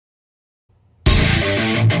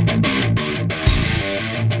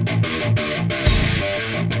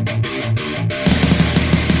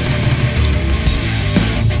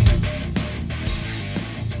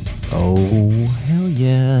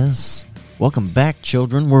Welcome back,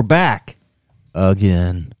 children. We're back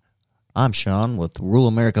again. I'm Sean with the Rural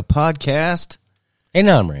America Podcast. And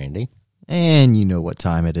I'm Randy. And you know what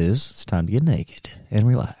time it is. It's time to get naked and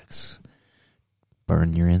relax.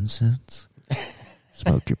 Burn your incense.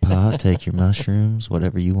 Smoke your pot. Take your mushrooms.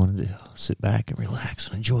 Whatever you want to do. Sit back and relax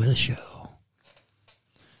and enjoy the show.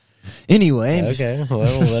 Anyway. Okay,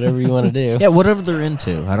 well, whatever you want to do. Yeah, whatever they're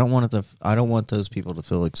into. I don't want those people to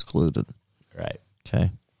feel excluded. Right. Okay.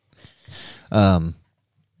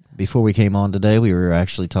 Before we came on today, we were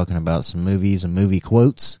actually talking about some movies and movie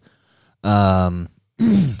quotes. I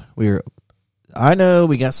know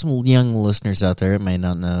we got some young listeners out there that may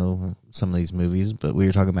not know some of these movies, but we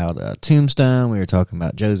were talking about Tombstone, we were talking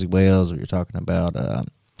about Josie Wales, we were talking about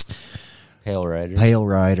Pale Rider. Pale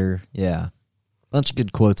Rider, yeah. Bunch of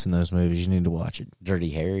good quotes in those movies. You need to watch it. Dirty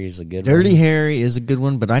Harry is a good one. Dirty Harry is a good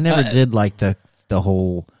one, but I never did like the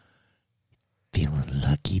whole feeling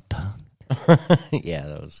lucky punk. Yeah,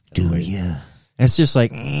 that was Do you? It's just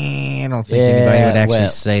like I don't think anybody would actually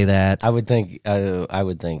say that. I would think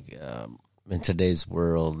in today's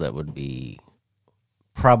world that would be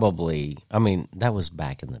probably. I mean, that was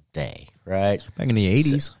back in the day, right? Back in the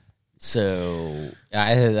 80s. So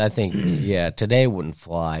I think today wouldn't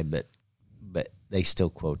fly, but they still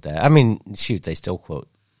quote that. I mean, shoot, they still quote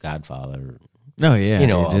Godfather. Oh yeah,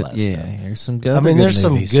 all that stuff. There's some good. There's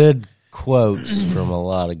movies. some good quotes from a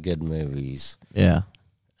lot of good movies. Yeah.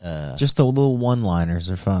 Just the little one-liners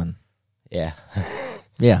are fun. Yeah.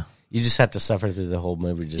 Yeah. You just have to suffer through the whole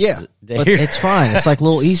movie. But it's fine. It's like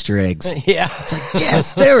little Easter eggs. Yeah. It's like,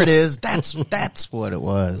 yes, there it is. That's what it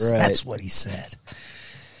was. Right. That's what he said.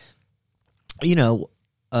 You know,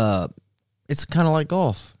 it's kind of like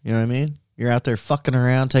golf. You know what I mean? You're out there fucking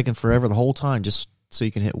around, taking forever the whole time just so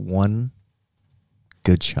you can hit one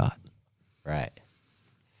good shot. Right.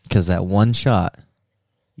 Because that one shot,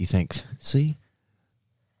 you think, see,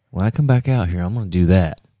 when I come back out here, I'm going to do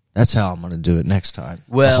that. That's how I'm going to do it next time.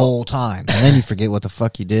 The whole time. And then you forget what the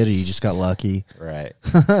fuck you did or you just got lucky. Right.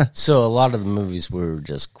 So a lot of the movies we were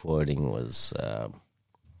just quoting was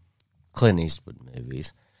Clint Eastwood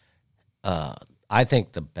movies. I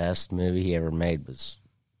think the best movie he ever made was,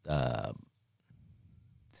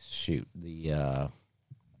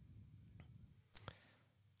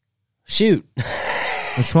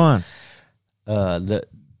 Which one? The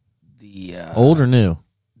old or new?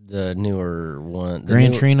 The newer one.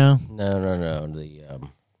 Gran Torino? No. The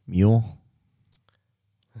Mule?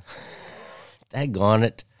 daggone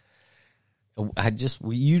it.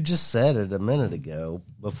 You just said it a minute ago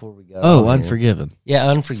before we got. Oh, on Unforgiven. Here. Yeah,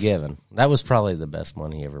 Unforgiven. That was probably the best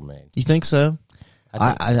one he ever made. You think so?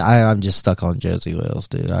 I'm just stuck on Josie Wales,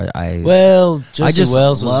 dude. Josie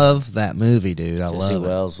Wales love that movie, dude. Josie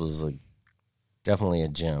Wales was definitely a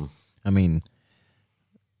gem. I mean,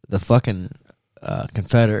 the fucking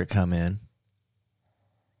Confederate come in,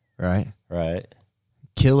 right? Right.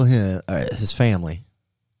 Kill him, his family.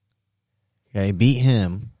 Okay, beat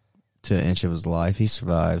him to an inch of his life. He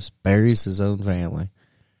survives, buries his own family,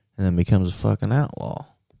 and then becomes a fucking outlaw.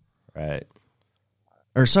 Right.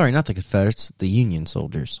 Or sorry, not the Confederates, the Union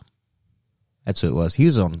soldiers. That's who it was. He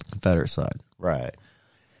was on the Confederate side. Right.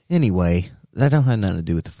 Anyway, that don't have nothing to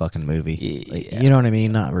do with the fucking movie. Yeah. You know what I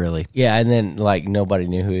mean? Not really. Yeah, and then nobody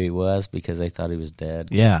knew who he was because they thought he was dead.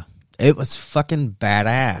 Yeah. It was fucking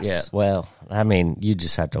badass. Yeah, well, I mean, you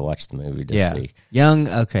just have to watch the movie to see. Young,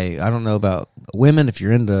 okay, I don't know about women. If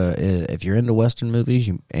you're into Western movies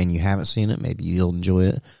and you haven't seen it, maybe you'll enjoy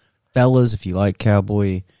it. Fellas, if you like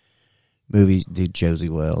cowboy movies, dude, Josie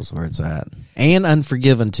Wales, where it's at. And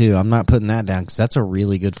Unforgiven, too. I'm not putting that down because that's a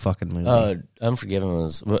really good fucking movie. Unforgiven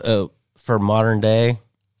was, for modern day,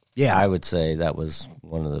 yeah, I would say that was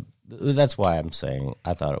one of the, that's why I'm saying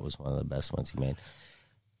I thought it was one of the best ones he made.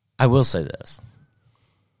 I will say this.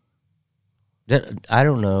 I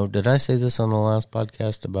don't know. Did I say this on the last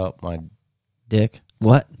podcast about my dick?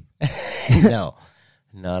 What? No,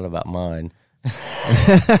 not about mine.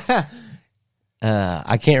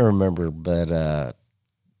 I can't remember, but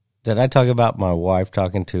did I talk about my wife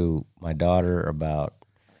talking to my daughter about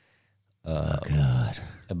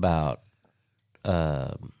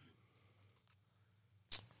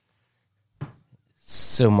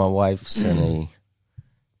so my wife sent a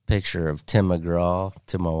picture of Tim McGraw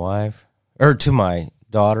to my wife or to my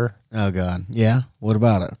daughter. Oh God, yeah. What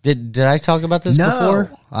about it? Did I talk about this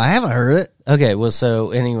before? I haven't heard it. Okay, well,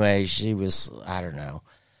 so anyway, she was, I don't know.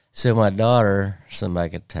 So my daughter sent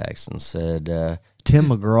back a text and said, Tim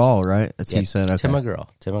McGraw, right? That's who you said. Okay. Tim McGraw.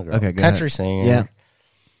 Okay, go country ahead. singer. Yeah.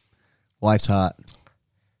 Wife's hot.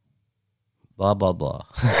 Blah blah blah.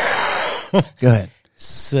 Go ahead.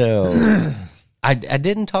 So I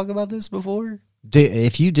didn't talk about this before.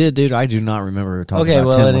 If you did, dude, I do not remember talking Okay, about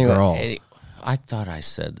well, Tim anyway, McGraw. I thought I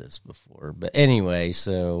said this before, but anyway,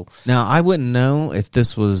 so Now, I wouldn't know if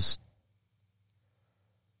this was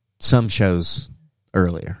some shows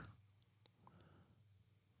earlier.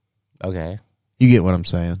 okay. You get what I'm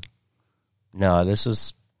saying? No, this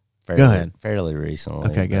is Go ahead. fairly recently.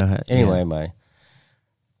 Okay, go ahead. Anyway, Yeah.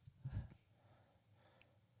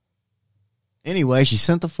 Anyway, she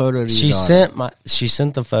sent the photo to your daughter. She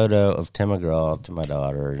sent the photo of Tim McGraw to my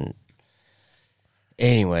daughter, and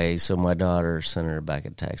anyway, so my daughter sent her back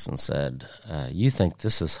a text and said, "You think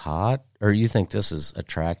this is hot, or you think this is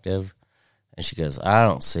attractive?" And she goes, "I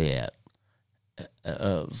don't see it."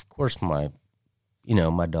 Of course, my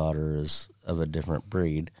daughter is of a different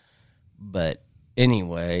breed, but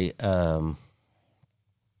anyway,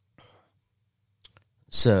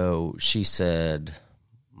 so she said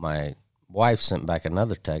my wife sent back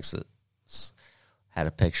another text that had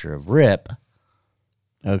a picture of Rip.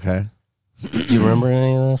 Okay. Do you remember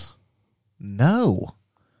any of this? No.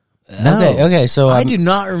 No. Okay. So I do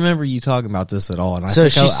not remember you talking about this at all. And I so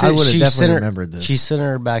think I would have definitely sent her, remembered this. She sent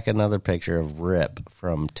her back another picture of Rip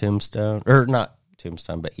from Tombstone, or not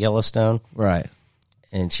Tombstone, but Yellowstone. Right.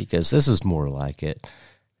 And she goes, "This is more like it."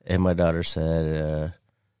 And my daughter said,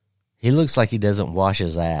 "He looks like he doesn't wash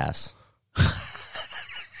his ass."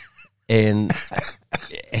 And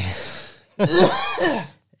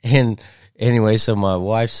anyway, so my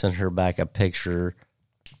wife sent her back a picture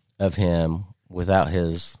of him without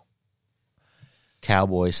his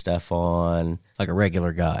cowboy stuff on. Like a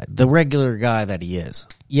regular guy. The regular guy that he is.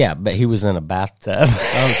 Yeah, but he was in a bathtub.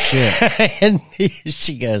 Oh, shit. And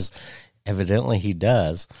she goes, "Evidently he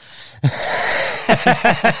does."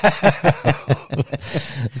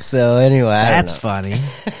 So anyway, That's funny.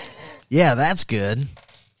 Yeah, that's good.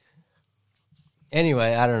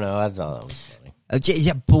 Anyway, I don't know. I thought that was funny.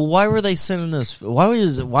 Yeah, but why were they sending those?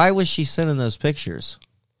 Why was she sending those pictures?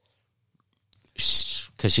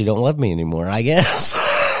 Because she don't love me anymore, I guess.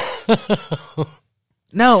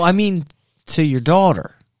 No, I mean to your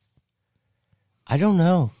daughter. I don't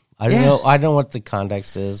know. I don't know. I don't know what the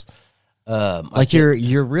context is. Like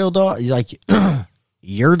your real daughter, like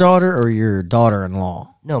your daughter or your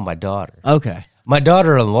daughter-in-law? No, my daughter. Okay. My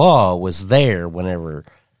daughter-in-law was there whenever.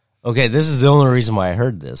 Okay, this is the only reason why I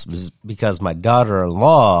heard this, was because my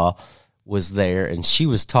daughter-in-law was there and she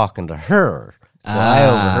was talking to her. So I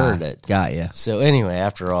overheard it. Got you. So anyway,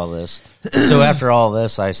 after all this,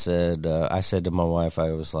 I said to my wife,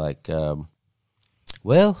 I was like,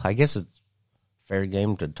 well, I guess it's fair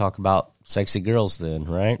game to talk about sexy girls then,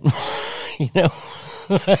 right? You know?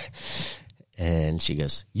 And she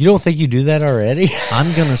goes, "You don't think you do that already?"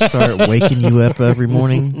 I'm gonna start waking you up every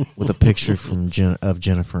morning with a picture from of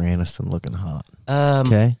Jennifer Aniston looking hot.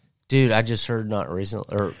 Okay, dude, I just heard not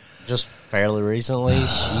recently, or just fairly recently,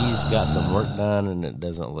 she's got some work done and it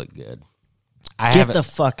doesn't look good. Get the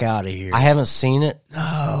fuck out of here. I haven't seen it.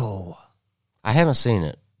 No, I haven't seen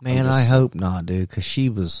it. man. I hope not, dude, because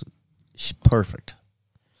she's perfect.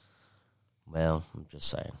 Well, I'm just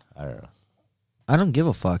saying. I don't know. I don't give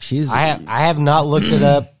a fuck. I have not looked it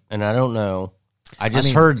up, and I don't know. I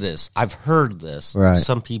just heard this. I've heard this. Right.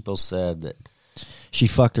 Some people said that she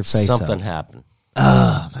fucked her face something up. happened.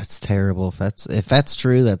 Oh, that's terrible. If that's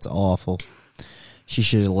true, that's awful. She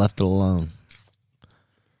should have left it alone.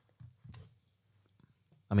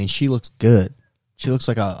 I mean, she looks good. She looks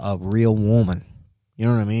like a real woman. You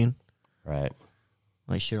know what I mean? Right.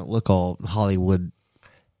 Like, she don't look all Hollywood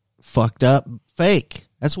fucked up fake.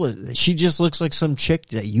 That's what she just looks like, some chick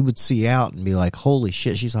that you would see out and be like, holy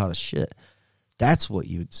shit, she's hot as shit. That's what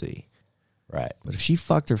you would see. Right. But if she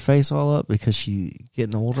fucked her face all up because she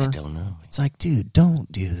getting older, I don't know. it's like, dude,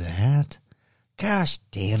 don't do that. Gosh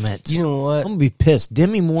damn it. You know what? I'm going to be pissed.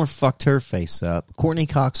 Demi Moore fucked her face up. Courtney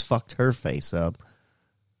Cox fucked her face up.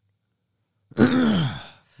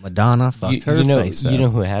 Madonna fucked her face up. You know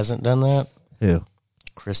who hasn't done that? Who?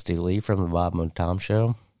 Christy Lee from the Bob and Tom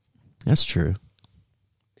Show. That's true.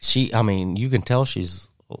 You can tell she's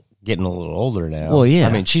getting a little older now. Well, yeah.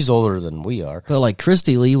 I mean, she's older than we are. But like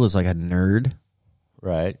Christy Lee was like a nerd,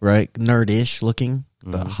 Right. right? Nerdish looking,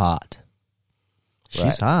 but hot. She's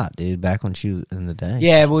Right. hot, dude, back when she was in the day.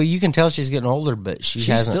 Yeah, well, you can tell she's getting older, but she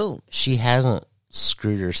She's hasn't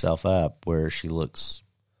screwed herself up where she looks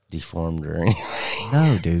deformed or anything.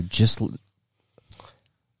 No, dude,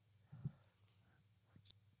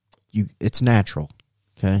 it's natural.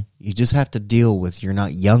 Okay? You just have to deal with you're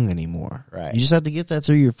not young anymore. Right. You just have to get that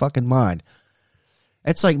through your fucking mind.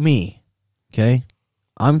 It's like me. Okay?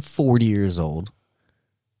 I'm 40 years old.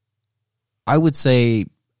 I would say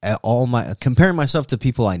comparing myself to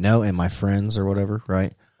people I know and my friends or whatever,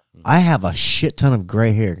 right? I have a shit ton of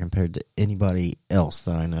gray hair compared to anybody else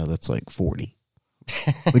that I know that's like 40.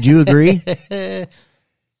 Would you agree?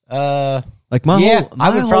 Like my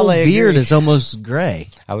whole beard is almost gray.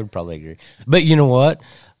 I would probably agree. But you know what?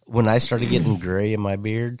 When I started getting gray in my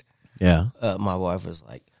beard, yeah, my wife was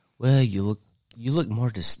like, "Well, you look more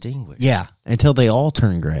distinguished." Yeah, until they all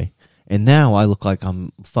turn gray, and now I look like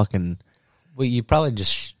I'm fucking. Well, you probably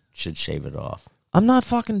just should shave it off. I'm not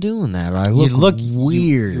fucking doing that. I look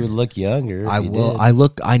weird. You would look younger. I will. I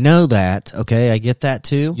look. I know that. Okay, I get that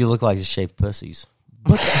too. You look like you shaved pussies.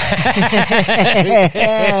 Nice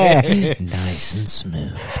and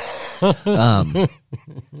smooth.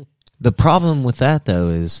 The problem with that though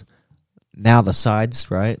is now the sides,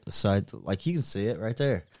 right? The sides, like you can see it right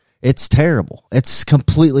there. It's terrible. It's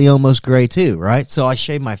completely almost gray too, right? So I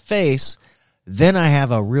shave my face, then I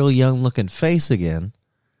have a real young looking face again,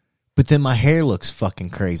 but then my hair looks fucking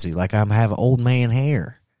crazy, like I have old man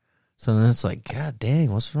hair. So then it's like, God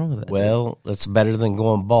dang, what's wrong with that? Well, that's better than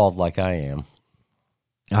going bald like I am.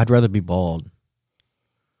 I'd rather be bald,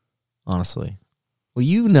 honestly. Well,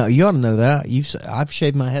 you ought to know that. I've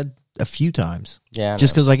shaved my head a few times. Yeah,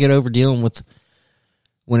 just because I get over dealing with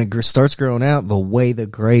when it starts growing out, the way the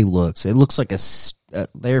gray looks. It looks like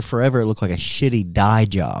there forever. It looked like a shitty dye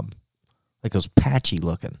job, like it was patchy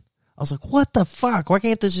looking. I was like, what the fuck? Why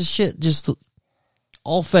can't this shit just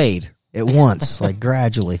all fade at once, like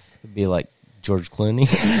gradually? It'd be like George Clooney.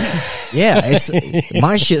 Yeah, it's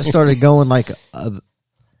my shit started going like a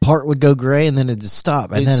part would go gray and then it'd just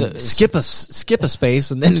stop and then skip a space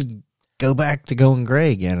and then it'd go back to going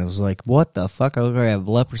gray again. It was like, what the fuck? I look like I have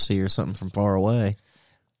leprosy or something from far away.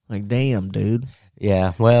 Like, damn, dude.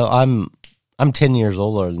 Yeah, well, I'm 10 years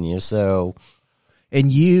older than you, so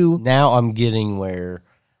and you now I'm getting where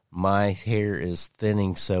my hair is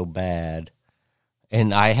thinning so bad,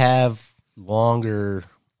 and I have longer.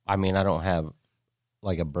 I mean, I don't have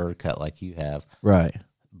like a bird cut like you have, right?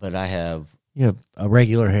 But I have. You have a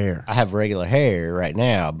regular hair. I have regular hair right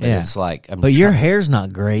now, but it's like your hair's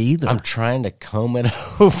not gray either. I'm trying to comb it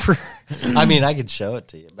over. I mean, I could show it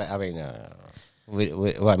to you, but I mean,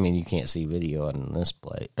 I mean, you can't see video on this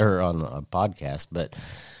play or on a podcast, but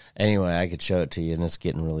anyway, I could show it to you, and it's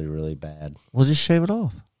getting really, really bad. Well, just shave it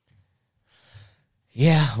off.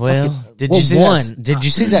 Yeah, well, did you see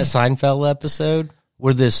that Seinfeld episode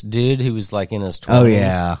where this dude who was like in his 20s? Oh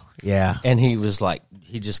yeah, and he was like,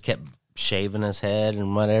 he just kept shaving his head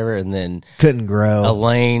and whatever, and then couldn't grow.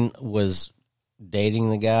 Elaine was dating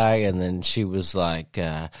the guy, and then she was like,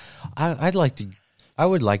 I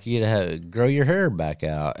would like you to grow your hair back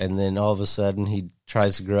out, and then all of a sudden he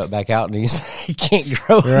tries to grow it back out, and he can't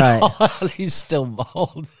grow it out. He's still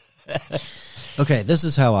bald. Okay, this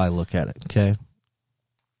is how I look at it. Okay,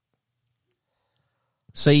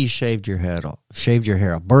 say you shaved your hair off,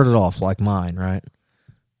 burnt it off like mine, right?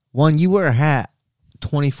 One, you wear a hat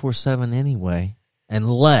 24/7 anyway,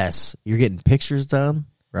 unless you're getting pictures done,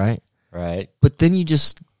 right? Right. But then you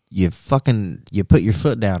put your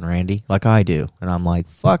foot down, Randy, like I do, and I'm like,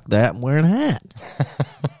 fuck that, I'm wearing a hat.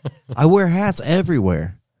 I wear hats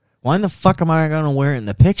everywhere. Why in the fuck am I going to wear it in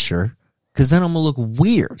the picture? Because then I'm going to look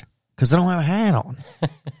weird because I don't have a hat on.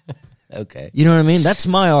 Okay. You know what I mean? That's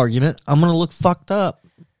my argument. I'm going to look fucked up.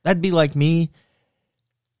 That'd be like me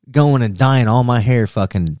going and dyeing all my hair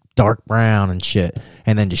fucking dark brown and shit,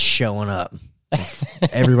 and then just showing up.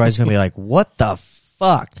 Everybody's going to be like, what the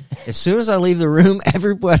fuck? As soon as I leave the room,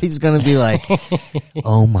 everybody's going to be like,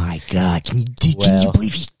 oh my God, can you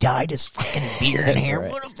believe he dyed his fucking beard and hair?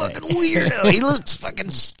 Right, what a fucking weirdo. He looks fucking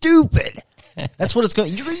stupid. That's what it's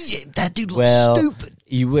going to be. That dude looks stupid.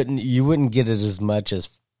 You wouldn't get it as much as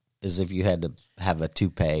if you had to have a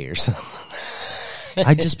toupee or something.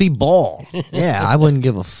 I'd just be bald. Yeah, I wouldn't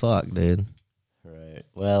give a fuck, dude. Right.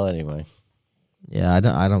 Well, anyway. Yeah, I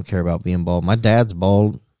don't care about being bald. My dad's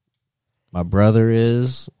bald. My brother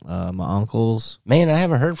is. My uncles. Man, I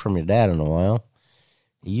haven't heard from your dad in a while.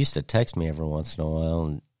 He used to text me every once in a while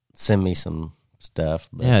and send me some stuff.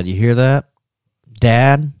 But... Yeah, do you hear that?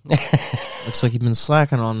 Dad? Looks like you've been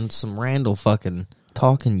slacking on some Randall fucking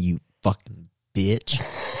talking, you fucking bitch.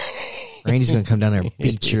 Randy's going to come down there and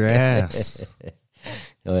beat your ass.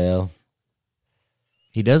 Well,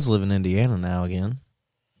 he does live in Indiana now again.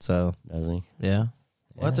 So does he? Yeah.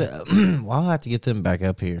 I'll have to get them back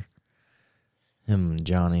up here. Him and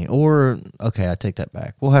Johnny. Or okay, I take that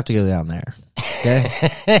back. We'll have to go down there.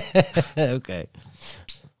 Okay. Okay.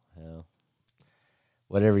 Well,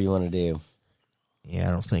 whatever you want to do. Yeah,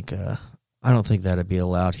 I don't think that'd be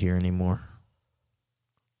allowed here anymore.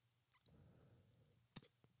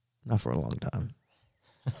 Not for a long time.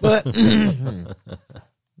 But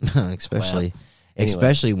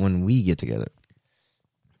especially when we get together.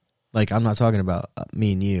 Like, I'm not talking about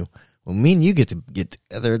me and you. When me and you get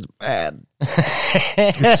together, it's bad.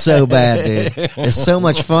 It's so bad, dude. It's so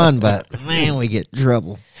much fun, but man, we get in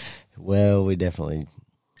trouble. Well, we definitely,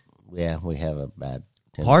 we have a bad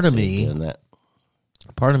tendency Part of me, doing that.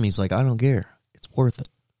 Part of me is like, I don't care. It's worth it.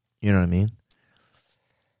 You know what I mean?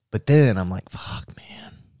 But then I'm like, fuck,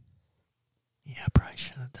 man. Yeah, I probably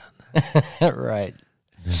shouldn't have done that. Right.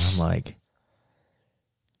 And then I'm like,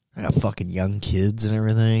 I got fucking young kids and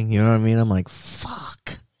everything. You know what I mean? I'm like,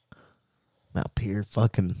 fuck. I'm out here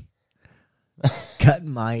fucking cutting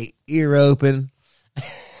my ear open,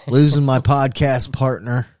 losing my podcast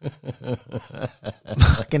partner,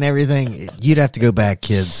 fucking everything. You'd have to go back,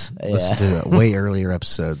 kids. Listen to way earlier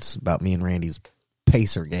episodes about me and Randy's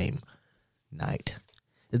Pacer game night.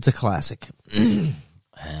 It's a classic. Yeah.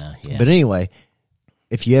 But anyway,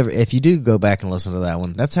 if you do go back and listen to that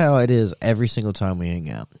one, that's how it is every single time we hang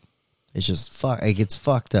out. It's just it gets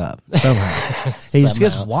fucked up somehow. It just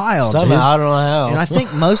gets wild. Somehow, dude. I don't know how. And I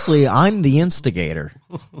think mostly I'm the instigator.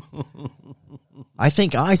 I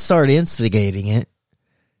think I start instigating it,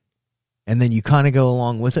 and then you kind of go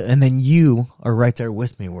along with it, and then you are right there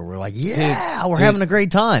with me where we're like, yeah, we're having a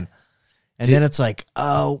great time. And then it's like,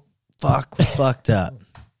 oh, fuck, we fucked up.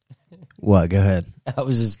 What? Go ahead. I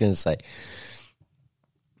was just going to say,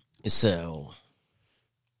 so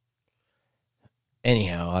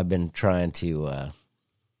anyhow, I've been trying to,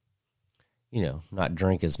 not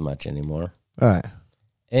drink as much anymore. All right.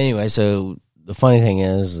 Anyway, so the funny thing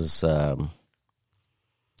is so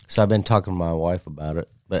I've been talking to my wife about it.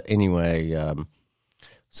 But anyway,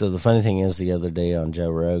 so the funny thing is the other day on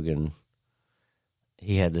Joe Rogan,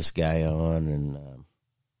 he had this guy on, and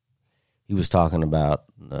he was talking about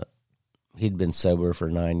he'd been sober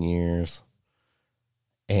for 9 years.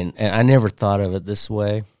 And I never thought of it this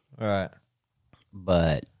way. All right.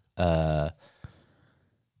 But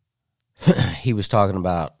he was talking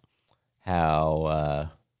about how,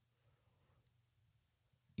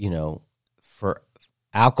 for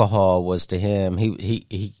alcohol was to him,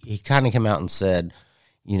 he kind of came out and said,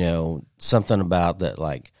 something about that,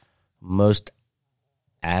 like, most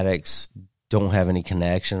addicts don't have any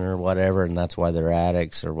connection or whatever, and that's why they're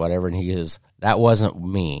addicts or whatever. And he goes, that wasn't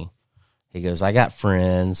me. He goes, I got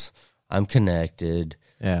friends, I'm connected.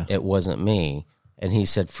 Yeah. It wasn't me. And he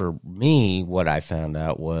said, for me, what I found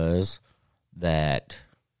out was that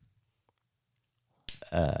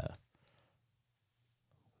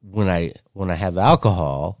when I have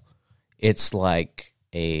alcohol, it's like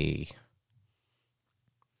a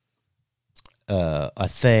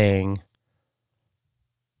thing,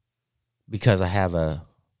 because I have a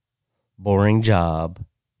boring job,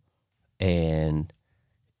 and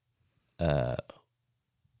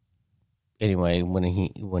anyway, when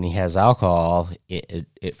he has alcohol,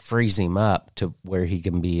 it frees him up to where he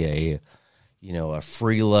can be a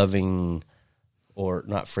free loving, or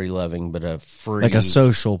not free loving, but a free, like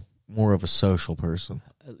more of a social person.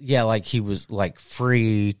 Yeah, like he was like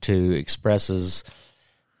free to express his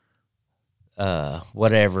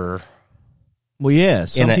whatever. Well, yeah,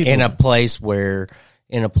 in a place where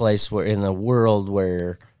in the world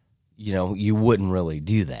where you wouldn't really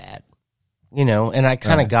do that. And I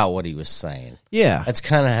kind of got what he was saying. Yeah. That's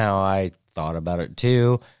kind of how I thought about it,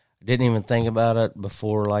 too. I didn't even think about it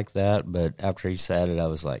before like that, but after he said it, I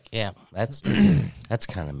was like, yeah, that's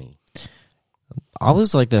kind of me. I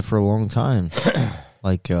was like that for a long time.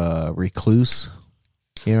 Like, recluse.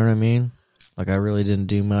 You know what I mean? Like, I really didn't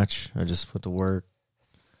do much. I just put to work,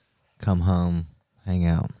 come home, hang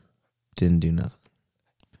out. Didn't do nothing.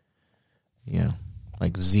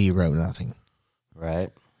 Like zero nothing.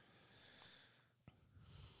 Right.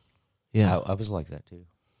 Yeah. I was like that too.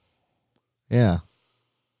 Yeah.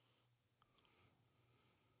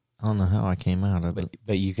 I don't know how I came out of it.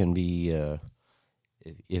 But you can be,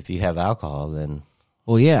 if you have alcohol, then.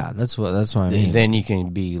 Well, yeah, that's what I mean. Then you can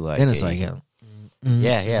be like. Then it's like,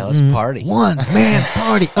 let's party. One man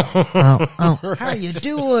party. Oh, how you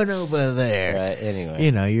doing over there? Right.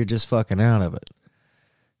 Anyway, you're just fucking out of it.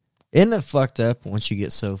 Isn't it fucked up once you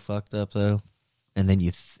get so fucked up though? And then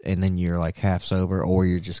you're like half sober, or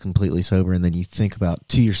you're just completely sober, and then you think about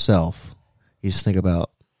to yourself. You just think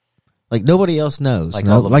about, like, nobody else knows. Like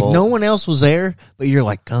no one else was there, but you're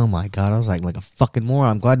like, oh my God, I was like a fucking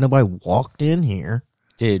moron. I'm glad nobody walked in here.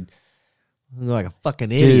 Dude. I'm like a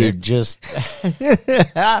fucking idiot. Dude, just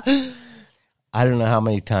I don't know how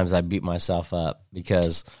many times I beat myself up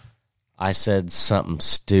because I said something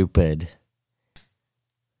stupid.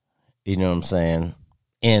 You know what I'm saying?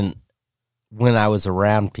 And when I was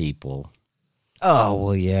around people, Oh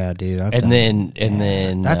well, yeah, dude. And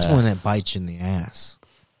then that's when it bites you in the ass.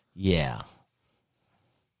 Yeah.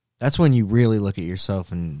 That's when you really look at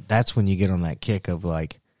yourself, and that's when you get on that kick of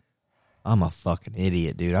like, I'm a fucking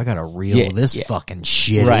idiot, dude. I gotta reel this fucking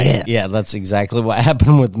shit in. Yeah, that's exactly what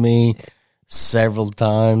happened with me several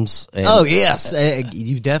times. And, oh yes,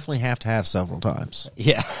 you definitely have to have several times.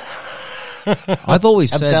 Yeah. I've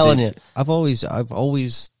always said, telling you. I've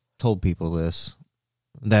always told people this,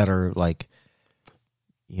 that are like,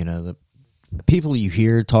 you know, the people you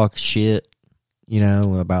hear talk shit, you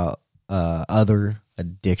know, about other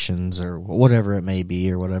addictions or whatever it may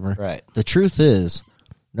be or whatever. Right. The truth is,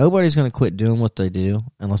 nobody's going to quit doing what they do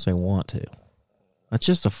unless they want to. That's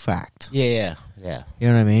just a fact. Yeah. You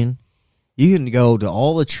know what I mean? You can go to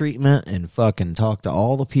all the treatment and fucking talk to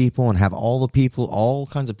all the people and have all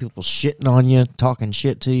kinds of people shitting on you, talking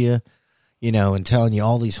shit to you, you know, and telling you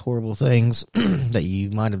all these horrible things that you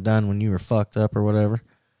might have done when you were fucked up or whatever.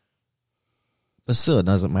 But still, it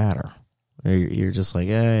doesn't matter. You're just like,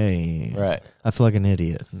 hey, Right. I feel like an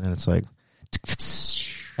idiot. And then it's like,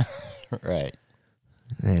 Right.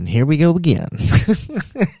 and here we go again.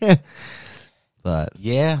 But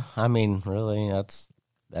Yeah, I mean, really,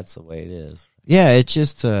 that's the way it is. yeah, it's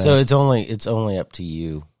just So it's only up to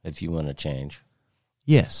you if you want to change.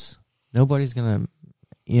 yes, nobody's gonna.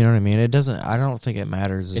 You know what I mean? It doesn't. I don't think it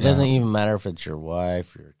matters. It doesn't even matter if it's your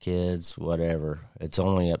wife, your kids, whatever. It's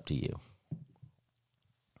only up to you.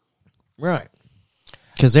 Right.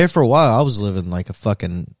 Because there for a while, I was living like a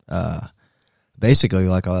fucking, basically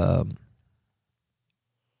like a,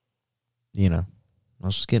 you know, I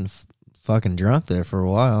was just getting fucking drunk there for a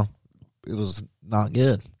while. It was not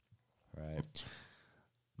good. Right.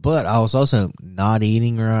 But I was also not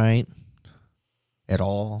eating right at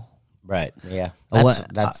all. Right. Yeah. I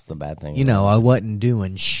That's the bad thing. You know, I wasn't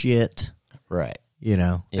doing shit. Right. You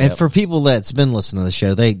know, Yep. and for people that's been listening to the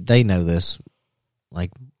show, they know this.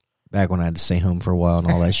 Like back when I had to stay home for a while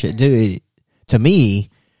and all that shit, dude. To me,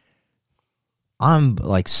 I'm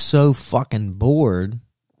like so fucking bored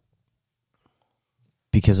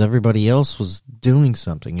because everybody else was doing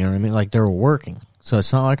something. You know what I mean? Like they were working, so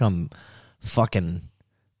it's not like I'm fucking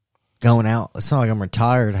going out. It's not like I'm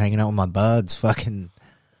retired, hanging out with my buds. Fucking,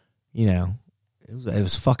 you know, it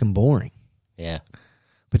was fucking boring. Yeah.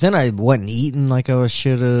 But then I wasn't eating like I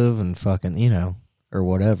should have and fucking, you know, or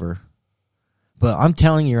whatever. But I'm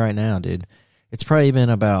telling you right now, dude, it's probably been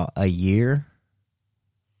about a year,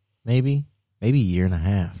 maybe a year and a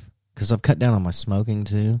half. Because I've cut down on my smoking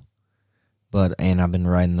too. And I've been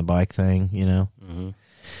riding the bike thing, you know. Mm-hmm.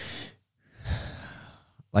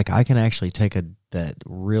 Like I can actually take that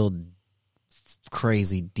real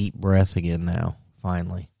crazy deep breath again now,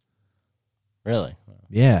 finally. Really?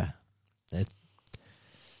 Yeah.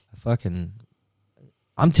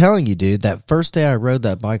 I'm telling you, dude, that first day I rode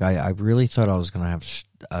that bike, I really thought I was going to have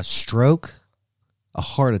a stroke, a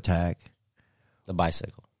heart attack. The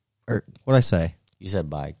bicycle. Or what'd I say? You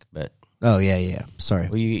said bike, but... Oh, yeah. Sorry.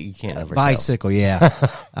 Well, you can't ever bicycle, yeah.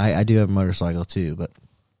 I do have a motorcycle, too, but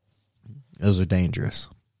those are dangerous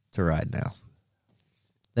to ride now.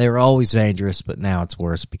 They were always dangerous, but now it's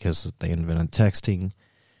worse because they invented texting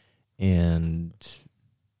and...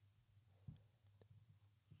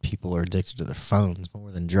 people are addicted to their phones more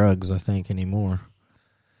than drugs, I think, anymore.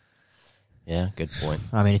 Yeah, good point.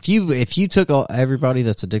 I mean, if you took everybody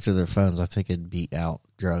that's addicted to their phones, I think it'd beat out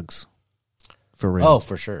drugs. For real. Oh,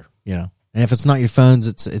 for sure. You know? And if it's not your phones,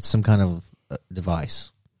 it's some kind of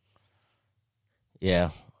device. Yeah.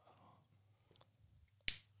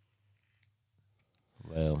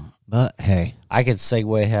 Well, but hey, I could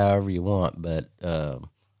segue however you want, but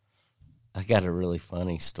I got a really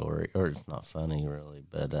funny story, or it's not funny really,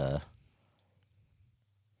 but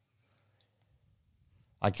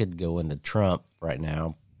I could go into Trump right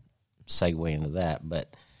now, segue into that,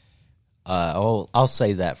 but I'll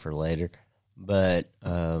save that for later. But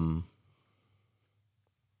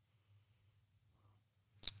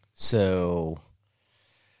so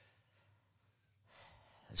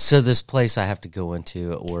this place I have to go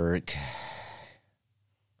into at work,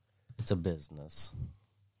 it's a business.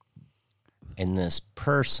 And this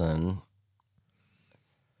person...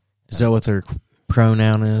 Is that what their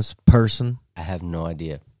pronoun is? Person? I have no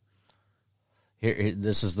idea. Here,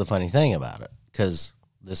 this is the funny thing about it. Because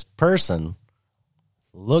this person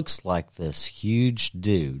looks like this huge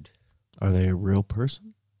dude. Are they a real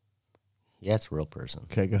person? Yeah, it's a real person.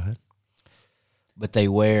 Okay, go ahead. But they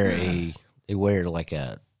wear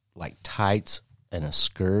like tights and a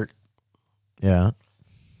skirt. Yeah.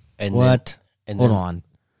 And what? Hold on.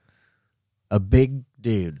 A big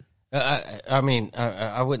dude. I mean,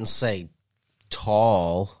 I wouldn't say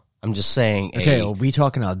tall, I'm just saying. Okay, are we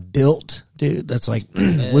talking a built dude that's like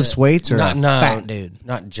lifts weights, or a fat dude?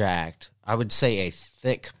 Not jacked. I would say a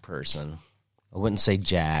thick person. I wouldn't say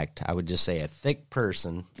jacked. I would just say a thick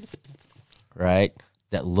person, right?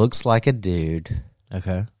 That looks like a dude.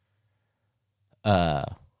 Okay.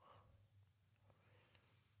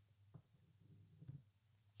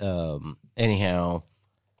 Anyhow,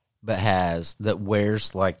 but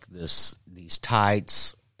wears like these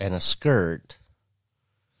tights and a skirt.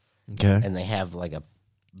 Okay. And they have like a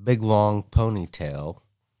big long ponytail.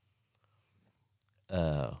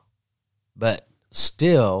 But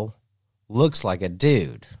still looks like a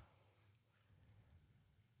dude.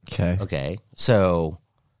 Okay. Okay. So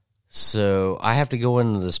I have to go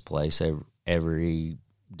into this place every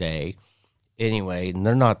day. Anyway, and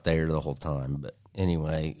they're not there the whole time, but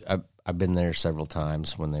anyway, I've been there several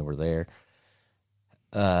times when they were there.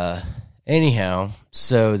 Anyhow,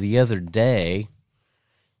 so the other day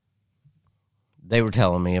they were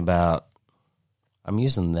telling me about, I'm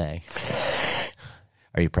using they.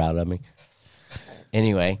 Are you proud of me?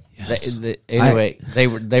 Anyway, Yes.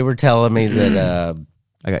 they were telling me that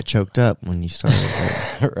I got choked up when you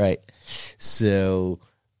started. right. So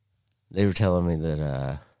they were telling me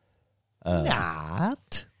that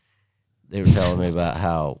Not. they were telling me about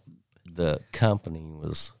how the company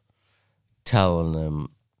was telling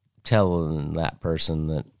that person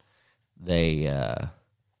that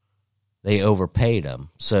they overpaid them,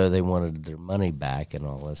 so they wanted their money back and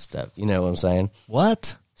all this stuff. You know what I'm saying?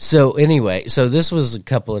 What? So anyway, so this was a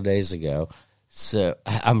couple of days ago. So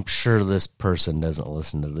I'm sure this person doesn't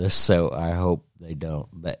listen to this, so I hope they don't.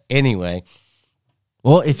 But anyway.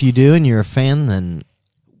 Well, if you do and you're a fan, then...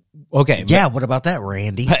 Okay. Yeah, what about that,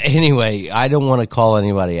 Randy? But anyway, I don't want to call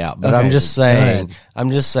anybody out, but Okay, I'm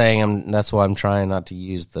just saying, that's why I'm trying not to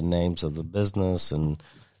use the names of the business and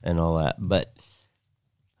all that. But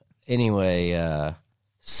anyway,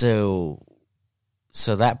 so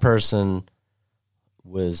that person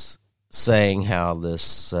was saying how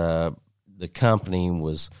this the company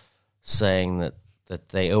was saying that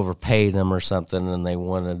they overpaid them or something, and they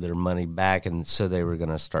wanted their money back, and so they were going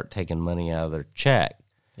to start taking money out of their check.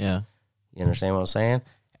 Yeah. You understand what I'm saying?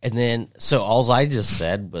 And then, so all I just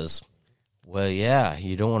said was, well, yeah,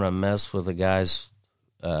 you don't want to mess with the guy's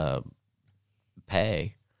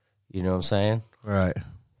pay. You know what I'm saying? Right.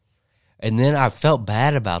 And then I felt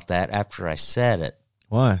bad about that after I said it.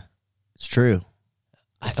 Why? It's true.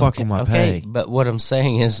 Fucking my pay. But what I'm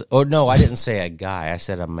saying is, no, I didn't say a guy. I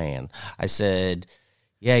said a man. I said,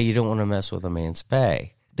 yeah, you don't want to mess with a man's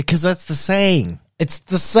pay. Because that's the saying. It's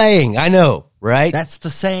the saying. I know, right? That's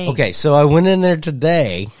the saying. Okay, so I went in there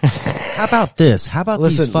today. How about this? How about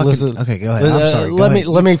these fucking... Listen. Okay, go ahead. I'm sorry.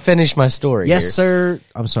 Let me finish my story. Yes, here. sir.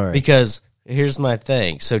 I'm sorry. Because here's my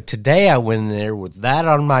thing. So today I went in there with that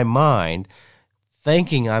on my mind,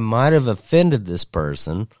 thinking I might have offended this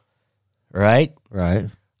person, right? Right.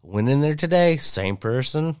 Went in there today, same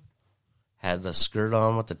person, had the skirt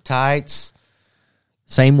on with the tights.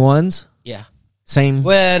 Same ones? Yeah. Same...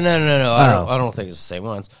 Well, no. Oh. I don't think it's the same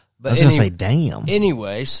ones. But I was going to say, damn.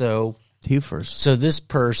 Anyway, so... Twofers. So this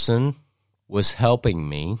person was helping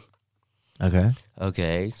me. Okay.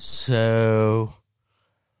 Okay, so...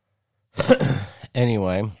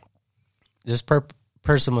 anyway, this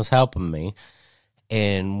person was helping me,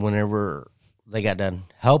 and whenever they got done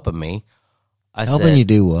helping me, I said... Helping you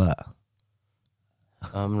do what?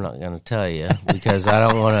 I'm not going to tell you because I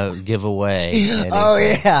don't want to give away anything. Oh,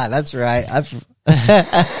 yeah, that's right.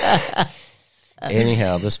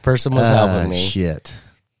 Anyhow, this person was helping me. Shit.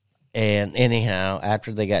 And anyhow,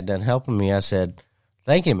 after they got done helping me, I said,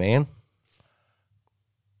 thank you, man.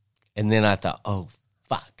 And then I thought, oh,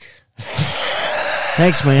 fuck.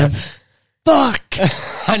 Thanks, man. Fuck.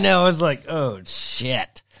 I know. I was like, oh,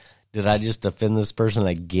 shit. Did I just offend this person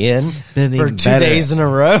again Been for even 2 better. days in a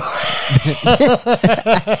row?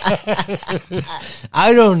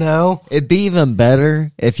 I don't know. It'd be even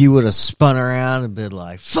better if you would have spun around and been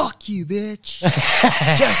like, fuck you, bitch.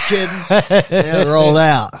 Just kidding. And rolled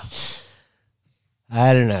out.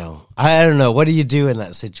 I don't know. What do you do in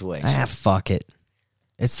that situation? Fuck it.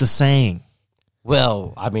 It's the saying.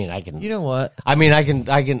 Well, I mean, I can. You know what? I mean, I can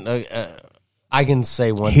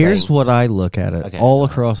say one Here's thing. what I look at it all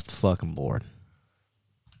across the fucking board.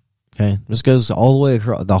 Okay? This goes all the way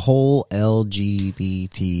across the whole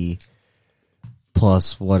LGBT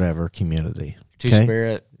plus whatever community.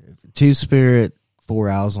 Two-spirit. Two-spirit, 4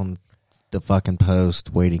 hours on the fucking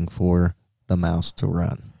post waiting for the mouse to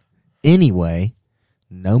run. Anyway,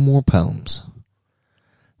 no more poems.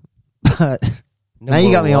 But... No now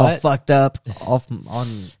you got me all what? fucked up, off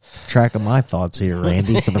on track of my thoughts here,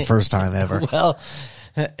 Randy, for the first time ever. Well,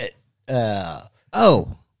 Oh,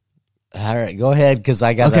 All right, go ahead because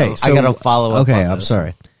I got I got to follow up. Okay, on I'm this.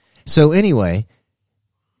 sorry. So anyway,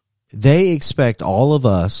 they expect all of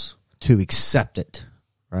us to accept it,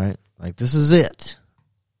 right? Like, this is it.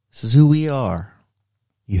 This is who we are.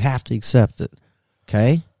 You have to accept it.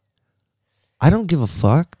 Okay? I don't give a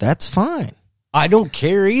fuck. That's fine. I don't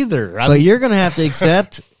care either. But you're going to have to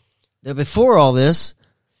accept that before all this,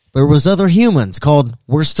 there was other humans called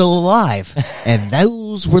We're Still Alive. And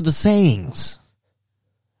those were the sayings.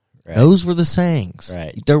 Right. Those were the sayings.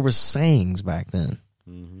 Right. There were sayings back then.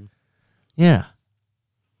 Mm-hmm. Yeah.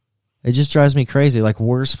 It just drives me crazy. Like,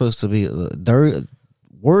 we're supposed to be,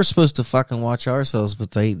 we're supposed to fucking watch ourselves,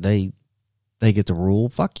 but they get the rule.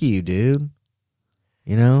 Fuck you, dude.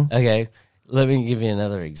 You know? Okay, let me give you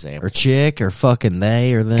another example. Or chick, or fucking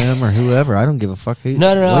they, or them, or whoever. I don't give a fuck who. No,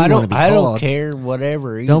 what you I wanna don't. be I don't called. care.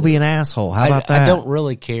 Whatever. Either. Don't be an asshole. How about that? I don't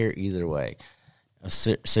really care either way.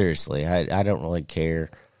 Seriously, I don't really care.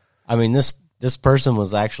 I mean, this person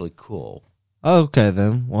was actually cool. Okay,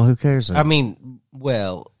 then. Well, who cares then? I mean,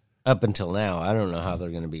 well, up until now, I don't know how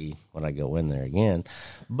they're going to be when I go in there again.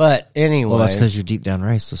 But anyway, well, that's because you're deep down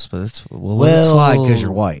racist, but we'll let it slide because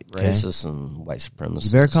you're white. Okay? Racist and white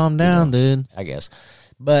supremacist. You better calm down, dude. I guess.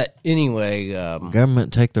 But anyway,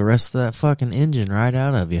 Government take the rest of that fucking engine right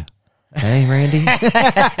out of you. Hey, Randy.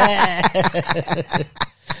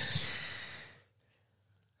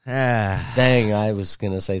 Dang, I was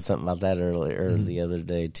going to say something about that earlier the other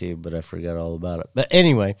day too, but I forgot all about it. But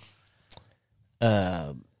anyway,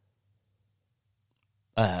 let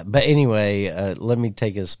me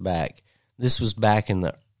take us back. This was back in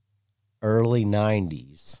the early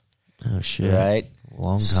 90s, Oh, shit. right?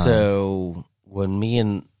 Long time. So when me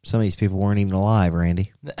and Some of these people weren't even alive,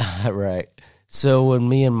 Randy. right, so when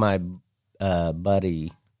me and my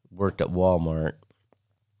buddy worked at Walmart,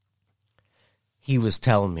 he was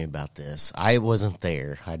telling me about this. I wasn't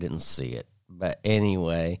there. I didn't see it. But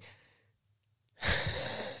anyway,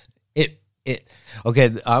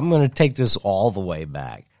 okay, I'm going to take this all the way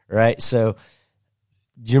back, right? So,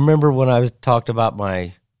 do you remember when I talked about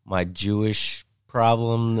my Jewish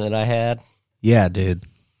problem that I had? Yeah, dude.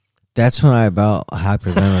 That's when I about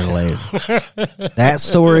hyperventilated. That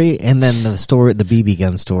story, and then the BB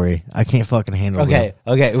gun story. I can't fucking handle Okay,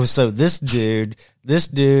 that. okay. So this dude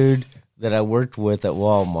that I worked with at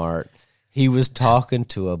Walmart, he was talking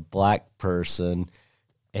to a black person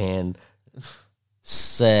and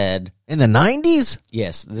said, In the 90s?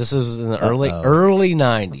 yes, this was in the early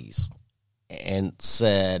 90s, and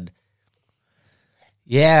said,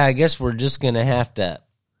 yeah, I guess we're just going to have to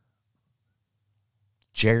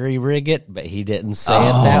jerry rig it, but he didn't say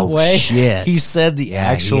it that way. Shit. He said the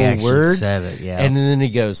actual he actually word. said it, yeah. And then he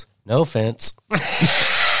goes, no offense.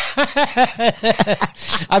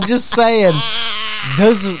 I'm just saying,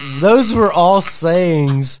 those were all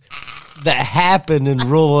sayings that happened in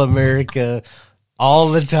rural America all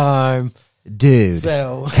the time. Dude,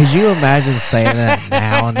 So, could you imagine saying that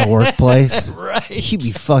now in the workplace? right. He'd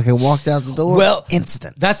be fucking walked out the door. Well,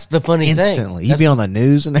 instant. That's the funny Instantly. thing. You'd be on the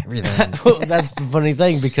news and everything. That's the funny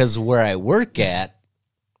thing, because where I work at,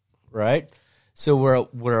 right? So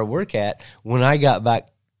where I work at, when I got back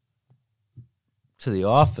to the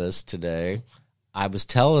office today, I was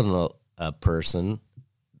telling a person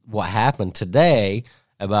what happened today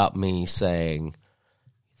about me saying,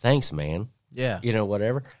 thanks, man. Yeah. You know,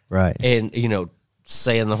 whatever. Right. And, you know,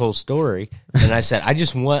 saying the whole story. And I said, I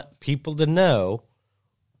just want people to know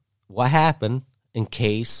what happened in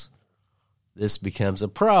case this becomes a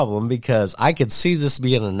problem, because I could see this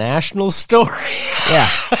being a national story. Yeah.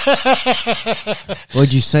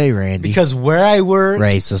 What'd you say, Randy? Because where I work,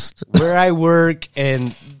 Racist.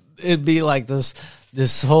 and it'd be like this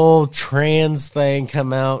whole trans thing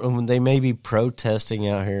come out, and they may be protesting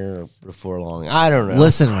out here before long. I don't know.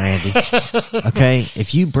 Listen, Randy. Okay,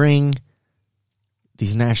 if you bring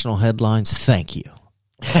these national headlines, thank you.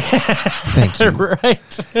 Thank you.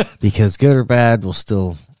 Right. Because good or bad, will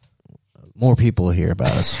still more people will hear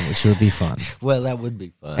about us, which would be fun. Well, that would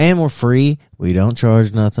be fun. And we're free. We don't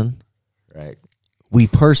charge nothing. Right. We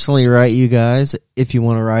personally write you guys if you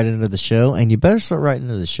want to write into the show, and you better start writing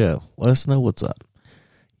into the show. Let us know what's up.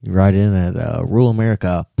 You write in at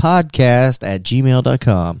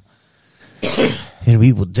ruralamericapodcast@gmail.com, and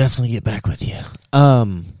we will definitely get back with you.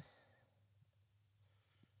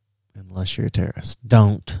 Unless you're a terrorist.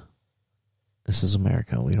 Don't. This is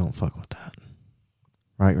America. We don't fuck with that.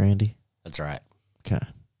 Right, Randy? That's right. Okay.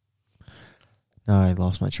 No, I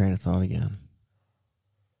lost my train of thought again.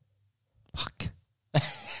 Fuck.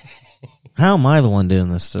 How am I the one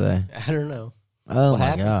doing this today? I don't know. Oh, What my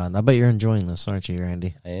happened? God. I bet you're enjoying this, aren't you,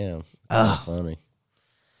 Randy? I am. Ah. Funny.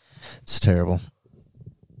 It's terrible.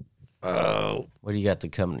 Oh. What do you got the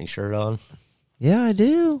company shirt on? Yeah, I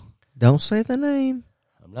do. Don't say the name.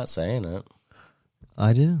 I'm not saying it.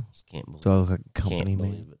 I do. Just can't believe, Do I look like a company can't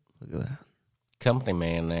man? believe it. Look at that. Company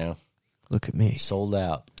man now. Look at me. Sold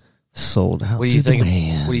out. Sold out. What do you to the think?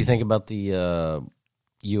 man. What do you think about the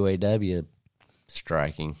UAW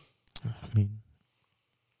striking? I mean,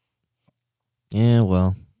 yeah.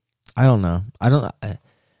 Well, I don't know.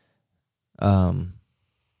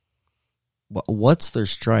 What's their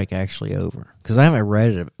strike actually over? Because I haven't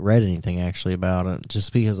read anything actually about it.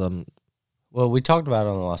 Just because I'm. Well, we talked about it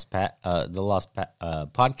on the Lost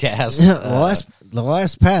podcast. the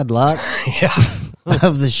last padlock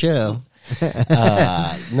of the show.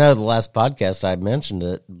 No, the last podcast I mentioned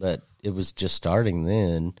it, but it was just starting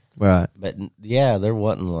then. Right. But yeah, they're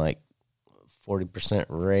wanting like 40%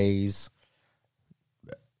 raise.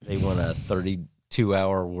 They want a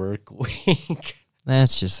 32-hour work week.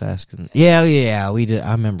 That's just asking. Yeah, we did.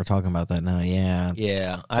 I remember talking about that now. Yeah.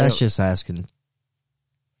 Yeah. That's just asking.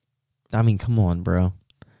 I mean, come on, bro.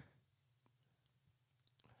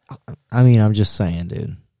 I mean, I'm just saying,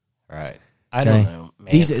 dude. Right. I don't know.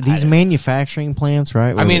 Man, These manufacturing plants,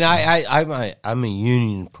 right? I mean, I'm a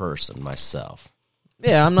union person myself.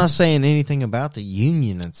 Yeah, I'm not saying anything about the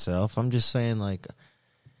union itself. I'm just saying, like,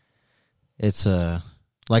 it's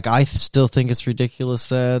like, I still think it's ridiculous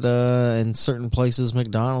that in certain places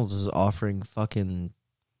McDonald's is offering fucking,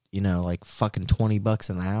 like fucking $20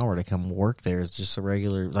 an hour to come work there. It's just a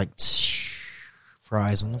regular, like,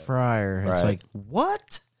 fries on the fryer. It's like,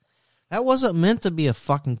 what? That wasn't meant to be a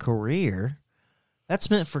fucking career. That's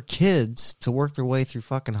meant for kids to work their way through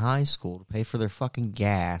fucking high school to pay for their fucking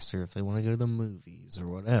gas or if they want to go to the movies or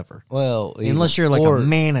whatever. Well, unless you're like a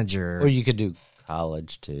manager. Or you could do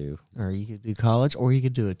college too. Or you could do college or you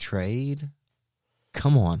could do a trade.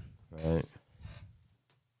 Come on. Right.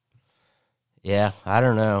 Yeah, I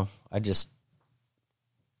don't know. I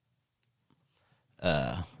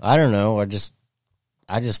don't know. I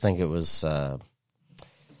just think it was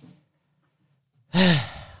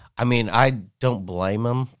I mean, I don't blame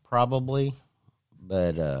them probably,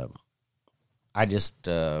 but I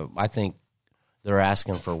think they're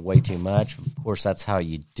asking for way too much. Of course, that's how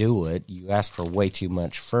you do it. You ask for way too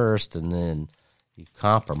much first, and then you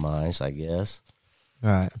compromise, I guess.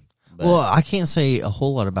 Right. But, well, I can't say a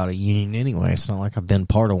whole lot about a union anyway. It's not like I've been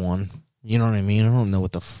part of one. You know what I mean? I don't know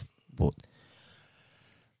what the...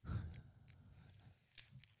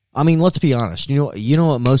 I mean, let's be honest. You know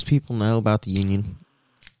what most people know about the union?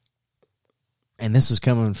 And this is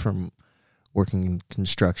coming from working in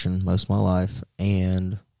construction most of my life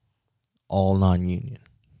and all non-union.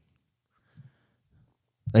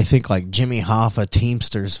 They think like Jimmy Hoffa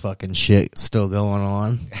Teamsters fucking shit still going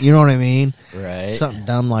on. You know what I mean? Right. Something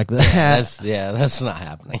dumb like that. That's not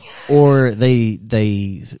happening. Or they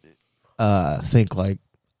think like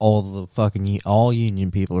all union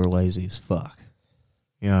people are lazy as fuck.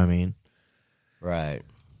 You know what I mean? Right.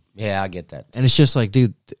 Yeah, I get that. And it's just like,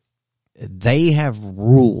 dude, they have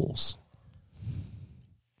rules.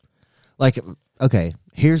 Like, okay,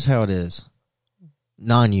 here's how it is.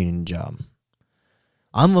 Non-union job.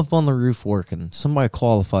 I'm up on the roof working. Somebody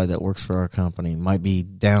qualified that works for our company might be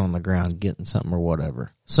down on the ground getting something or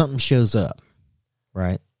whatever. Something shows up,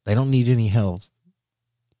 right? They don't need any help.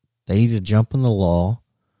 They need to jump in the law,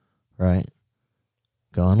 right?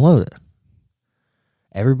 Go unload it.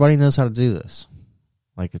 Everybody knows how to do this.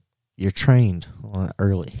 Like, you're trained on it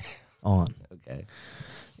early on. Okay.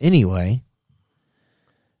 Anyway,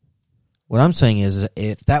 what I'm saying is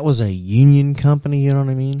if that was a union company, you know what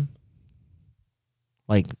I mean?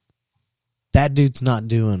 Like, that dude's not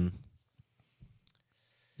doing...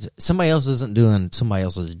 Somebody else isn't doing somebody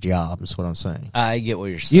else's job, is what I'm saying. I get what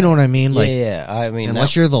you're saying. You know what I mean? Like, yeah. I mean,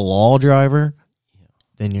 unless you're the law driver,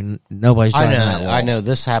 then nobody's driving that law. I know.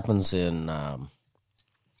 This happens in... I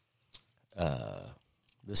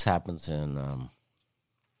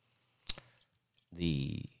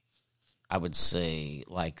would say,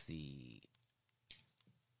 like the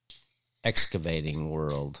excavating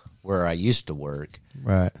world where I used to work.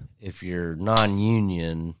 Right. If you're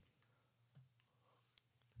non-union,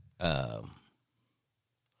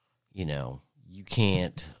 you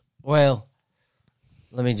can't. Well,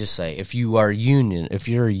 let me just say, if you're a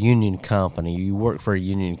union company, you work for a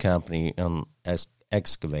union company as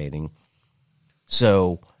excavating.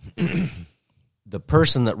 So the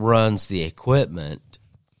person that runs the equipment,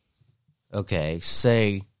 okay,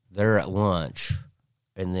 say they're at lunch,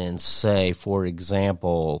 and then say, for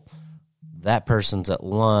example, that person's at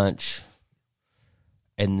lunch,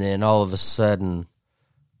 and then all of a sudden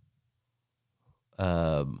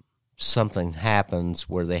something happens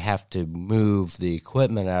where they have to move the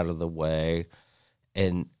equipment out of the way,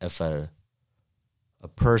 and if a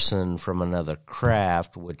person from another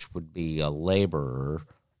craft, which would be a laborer,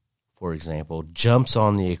 for example, jumps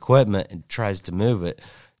on the equipment and tries to move it,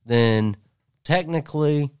 then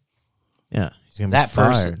technically Yeah, he's gonna be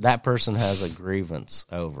fired. that person has a grievance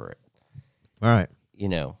over it. Right.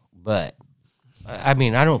 But I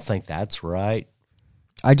mean, I don't think that's right.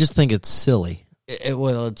 I just think it's silly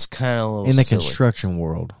It's kind of a little in the silly. construction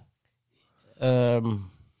world.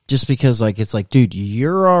 Um, Just because, like, it's like, dude,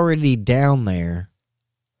 you're already down there.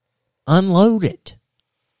 Unload it.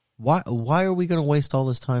 Why are we going to waste all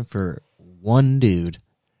this time for one dude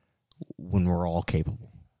when we're all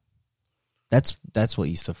capable? That's what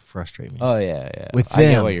used to frustrate me. oh yeah. With I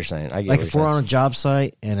get them, what you're saying. I get like, what if you're we're saying. on a job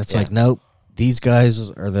site and it's Yeah. like, nope, these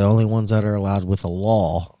guys are the only ones that are allowed with a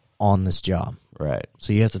law on this job. Right.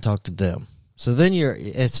 So you have to talk to them. So then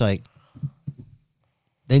it's like,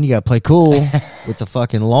 then you got to play cool with the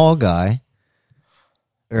fucking law guy.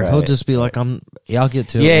 Or he'll Right. just be like, I'll get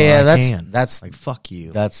to it. Yeah, when I can. that's Like, fuck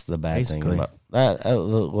you. that's the bad Basically. thing about that.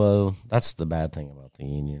 Well, that's the bad thing about the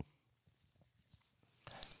union.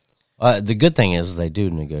 The good thing is they do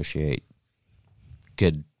negotiate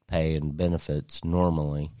good pay and benefits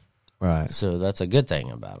normally, Right. so that's a good thing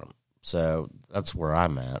about them. So that's where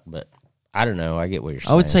I'm at. But I don't know. I get what you're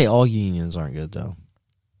saying. I would say all unions aren't good, though.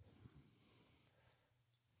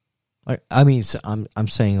 Like, I mean, I'm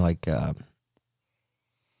saying, like,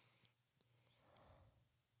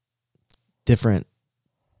 different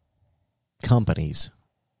companies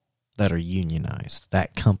that are unionized.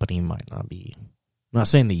 That company might not be. I'm not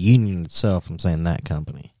saying the union itself. I'm saying that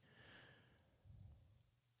company.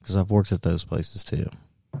 Because I've worked at those places, too.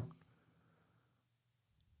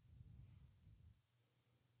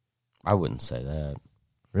 I wouldn't say that.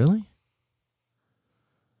 Really?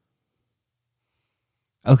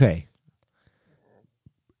 Okay.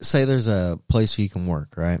 Say there's a place you can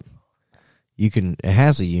work, right? It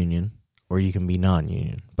has a union, or you can be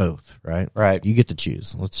non-union, both, right? Right. You get to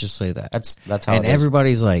choose. Let's just say that. That's how. And it is.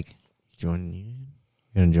 everybody's like, join the union?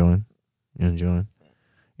 You gonna join? You gonna join?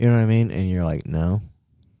 You know what I mean? And you're like, no.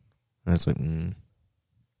 And it's like,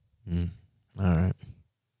 all right.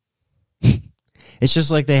 It's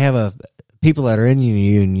just like they have people that are in the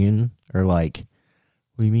union are like,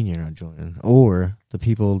 what do you mean you're not joining? Or the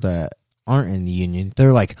people that aren't in the union,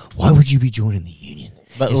 they're like, why would you be joining the union?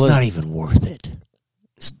 But It's listen- not even worth it.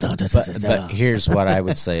 But here's what I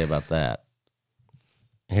would say about that.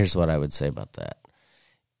 Here's what I would say about that.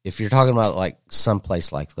 If you're talking about like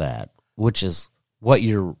someplace like that, which is what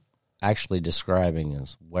you're actually describing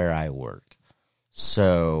is where I work.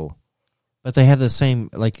 So, But they have the same,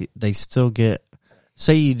 like, they still get,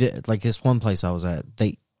 say you did, like this one place I was at,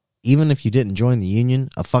 even if you didn't join the union,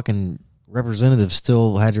 a fucking representative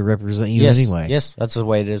still had to represent you yes, anyway. yes, that's the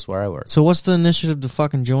way it is where I work. So what's the initiative to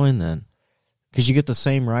fucking join then? Because you get the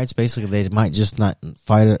same rights. Basically, they might just not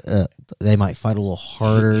fight. They might fight a little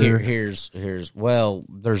harder. Here's well,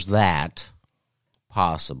 there's that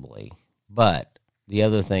possibly, but the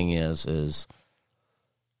other thing is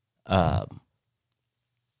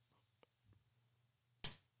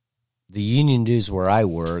the union dues where I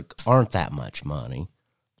work aren't that much money.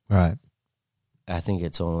 Right. I think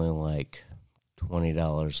it's only like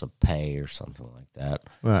 $20 a pay or something like that.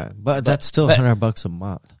 Right. But that's still but- $100 a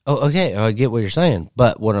month. Oh, okay. I get what you're saying.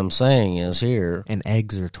 But what I'm saying is here, And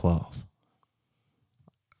eggs are 12.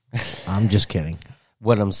 I'm just kidding.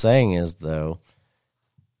 what I'm saying is, though,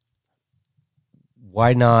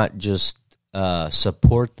 why not just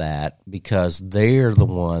support that? Because they're the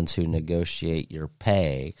ones who negotiate your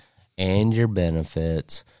pay and your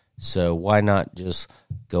benefits. So why not just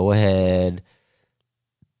go ahead,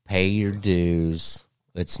 pay your dues?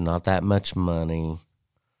 It's not that much money.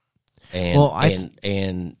 And Well,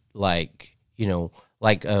 and like, you know,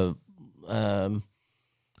 like I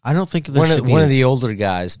don't think there one should be of the older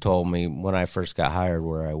guys told me when I first got hired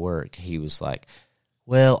where I work, he was like,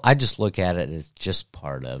 well, I just look at it as just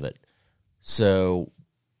part of it. So,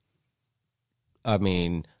 I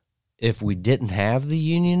mean, if we didn't have the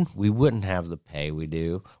union, we wouldn't have the pay we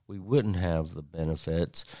do. We wouldn't have the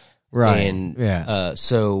benefits. Right. And Yeah.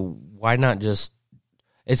 so why not just,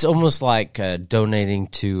 it's almost like donating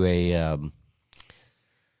to a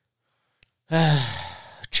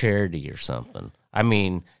charity or something. I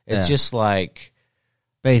mean, it's Yeah. just like,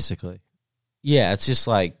 Basically. yeah, it's just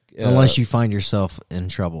like, Unless you find yourself in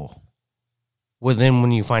trouble, well, then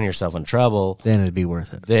when you find yourself in trouble, then it'd be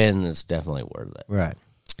worth it. then it's definitely worth it. Right.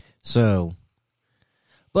 So,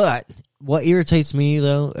 but what irritates me,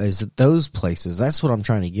 though, is that those places, that's what I'm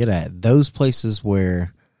trying to get at. Those places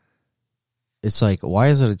where it's like, why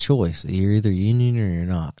is it a choice? You're either union or you're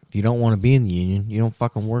not. If you don't want to be in the union, you don't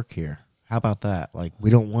fucking work here. How about that? Like, we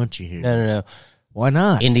don't want you here. No. Why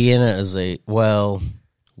not? Indiana is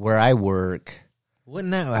where I work.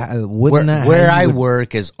 Wouldn't that Where I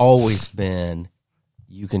work has always been,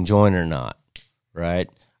 you can join or not, right?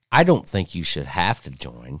 I don't think you should have to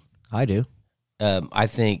join. I do. I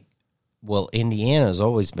think, Indiana has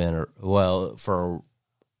always been,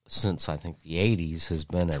 since I think the 80s, has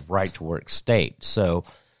been a right-to-work state. So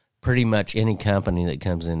pretty much any company that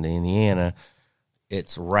comes into Indiana,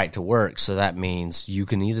 it's right to work. So that means you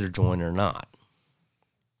can either join or not.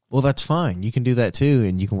 Well, that's fine. You can do that too,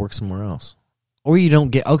 and you can work somewhere else. Or you don't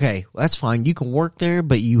get, okay, that's fine. You can work there,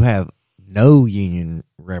 but you have no union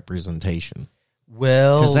representation.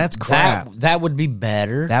 Well, because that's crap. That would be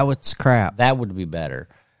better. That's crap. That would be better.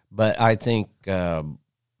 But I think that's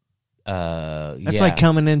like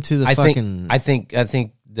coming into the I fucking.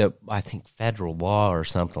 think federal law or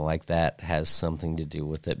something like that has something to do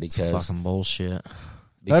with it because it's fucking bullshit.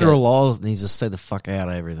 Federal law needs to stay the fuck out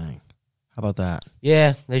of everything. How about that?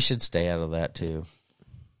 Yeah, they should stay out of that too.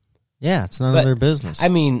 Yeah, it's none of their business. I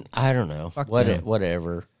mean, I don't know. Fuck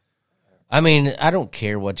whatever. I mean, I don't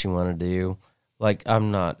care what you want to do. Like, I'm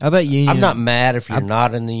not. How about union? I'm not mad if you're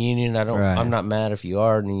not in the union. Right. I'm not mad if you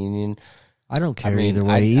are in the union. I don't care either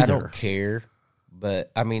way either. I don't care.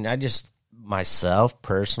 But, I mean, myself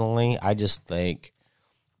personally, I just think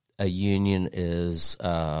a union is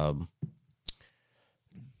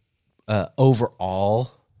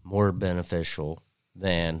overall more beneficial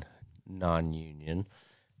than non-union.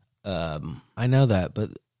 I know that, but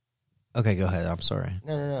okay, go ahead. I'm sorry.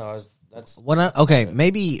 No.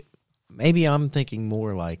 Maybe I'm thinking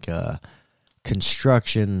more like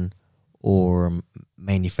construction or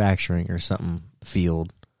manufacturing or something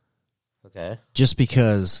field. Okay. Just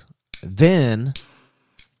because then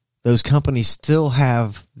those companies still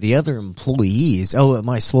have the other employees. Oh, it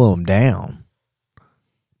might slow them down.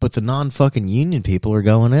 But the non-fucking union people are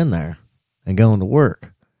going in there and going to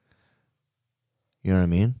work. You know what I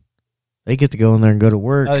mean? They get to go in there and go to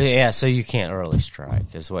work. Oh, yeah, so you can't early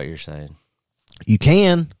strike is what you're saying. You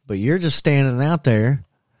can, but you're just standing out there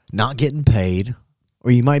not getting paid. Or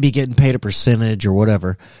you might be getting paid a percentage or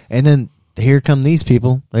whatever. And then here come these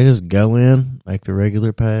people. They just go in, make the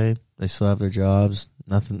regular pay. They still have their jobs.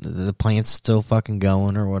 Nothing. The plant's still fucking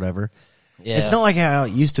going or whatever. Yeah. It's not like how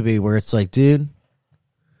it used to be where it's like, dude,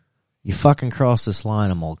 you fucking cross this line,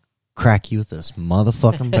 I'm going to crack you with this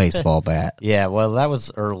motherfucking baseball bat. Yeah, well, that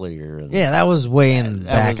was earlier. That was way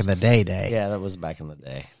back in the day. Yeah, that was back in the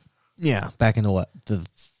day. Yeah, back in the what?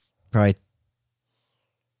 Probably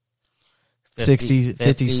 60s,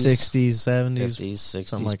 50s, 60s, 70s. 50s, 60s,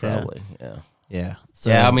 something like probably. That. Yeah. So,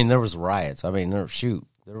 yeah, I mean, there was riots. I mean, there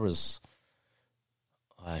was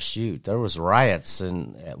riots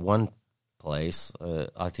at one place.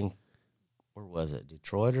 I think, where was it?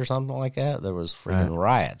 Detroit or something like that? There was freaking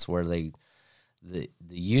riots where the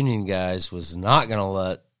union guys was not going to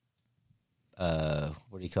let,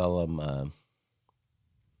 what do you call them?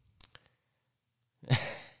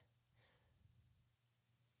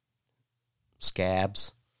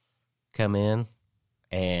 Scabs come in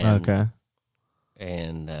and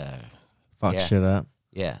fuck shit up.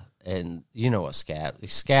 Yeah, and you know what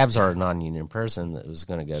scabs are a non-union person that was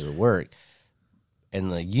going to go to work,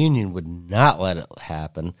 and the union would not let it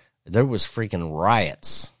happen. There was freaking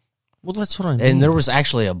riots. Well, that's what I mean. And there was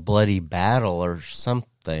actually a bloody battle or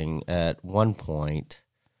something at one point,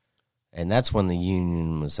 and that's when the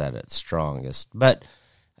union was at its strongest. But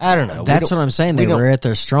I don't know. That's what I'm saying. They were at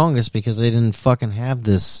their strongest because they didn't fucking have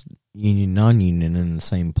this union, non-union in the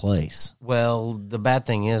same place. Well, the bad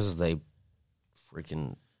thing is they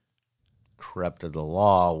freaking corrupted the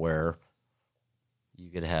law where you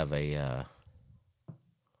could have a...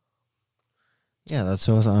 yeah, that's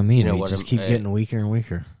what I mean. You just keep getting weaker and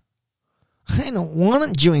weaker. I don't want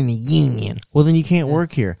to join the union. Well, then you can't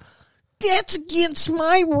work here. That's against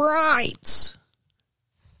my rights.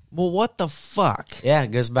 Well, what the fuck? Yeah,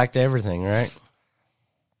 it goes back to everything, right?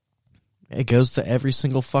 It goes to every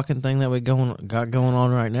single fucking thing that we got going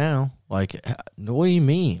on right now. Like, what do you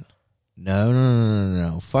mean?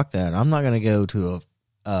 No. Fuck that. I'm not going to go to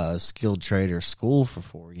a skilled trader school for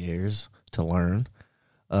 4 years to learn.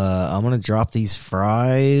 I'm going to drop these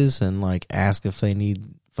fries and, like, ask if they need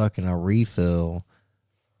fucking a refill.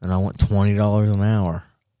 And I want $20 an hour.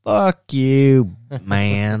 Fuck you,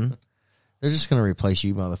 man. They're just going to replace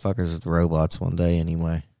you motherfuckers with robots one day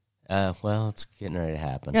anyway. Well, it's getting ready to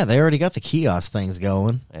happen. Yeah, they already got the kiosk things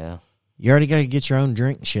going. Yeah. You already got to get your own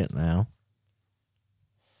drink shit now.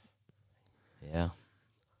 Yeah.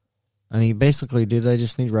 I mean, basically, do they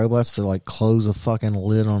just need robots to, like, close a fucking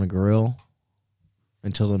lid on a grill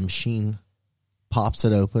until the machine pops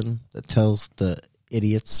it open that tells the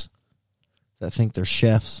idiots that think they're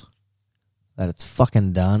chefs that it's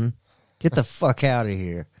fucking done? Get the fuck out of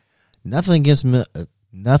here. Nothing against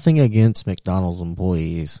McDonald's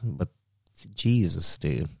employees, but Jesus,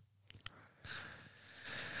 dude.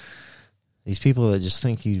 These people that just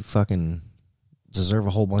think you fucking deserve a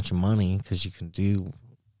whole bunch of money because you can do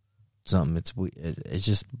something, it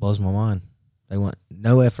just blows my mind. They want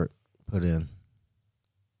no effort put in.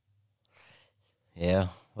 Yeah,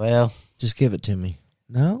 well, just give it to me.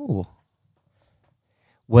 No.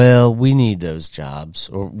 Well, we need those jobs,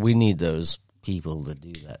 or we need those people to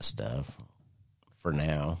do that stuff for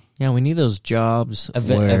now. Yeah, we need those jobs.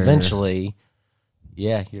 Eventually,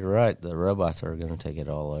 yeah, you're right. The robots are going to take it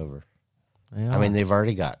all over. I mean, they've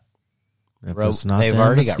already got. If it's not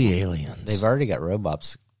them, it's the aliens. They've already got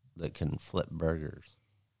robots that can flip burgers.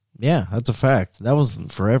 Yeah, that's a fact. That was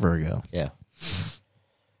forever ago. Yeah.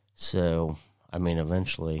 So, I mean,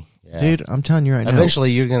 eventually, yeah. Dude, I'm telling you right now.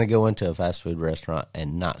 Eventually, you're going to go into a fast food restaurant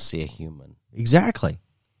and not see a human. Exactly.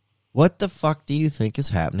 What the fuck do you think is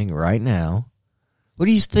happening right now? What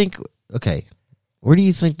do you think? Okay, where do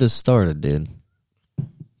you think this started, dude?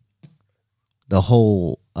 The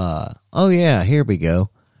whole, oh yeah, here we go.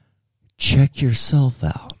 Check yourself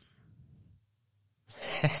out.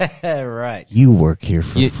 Right. You work here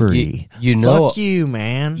for free. You know, fuck you,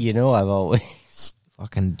 man. You know, I've always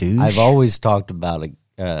fucking douche. I've always talked about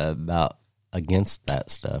against that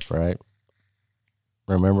stuff, right?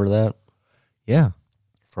 Remember that? Yeah.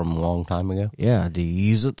 From a long time ago? Yeah. Do you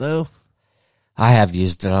use it, though? I have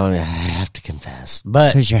used it. I have to confess.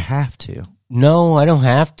 But because you have to. No, I don't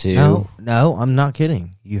have to. No, I'm not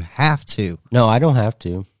kidding. You have to. No, I don't have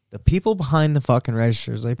to. The people behind the fucking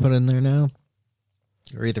registers they put in there now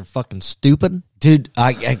are either fucking stupid. Dude,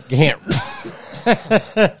 I can't.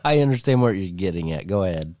 I understand what you're getting at. Go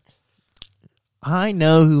ahead. I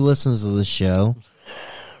know who listens to the show.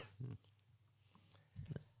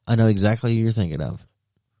 I know exactly who you're thinking of.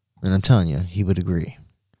 And I'm telling you, he would agree.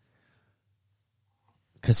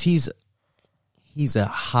 Because he's a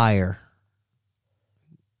higher.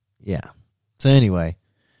 Yeah. So anyway,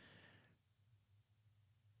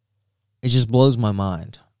 it just blows my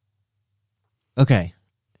mind. Okay,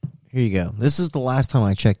 here you go. This is the last time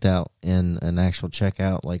I checked out in an actual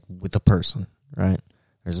checkout, like with a person, right?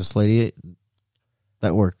 There's this lady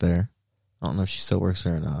that worked there. I don't know if she still works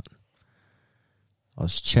there or not. I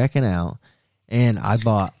was checking out, and I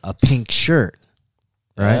bought a pink shirt,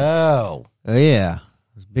 right? Oh yeah.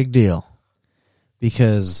 It was a big deal.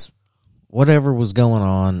 Because whatever was going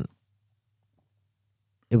on,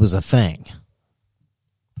 it was a thing.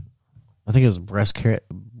 I think it was breast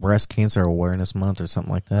cancer awareness month or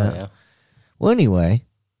something like that. Oh, yeah. Well, anyway,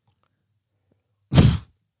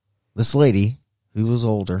 this lady who was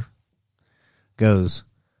older goes,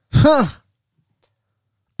 "Huh?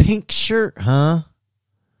 Pink shirt, huh?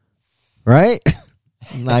 Right?"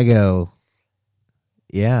 And I go,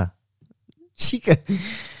 "Yeah." She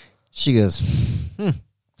goes,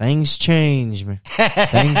 "Things change.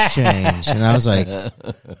 Things change." And I was like,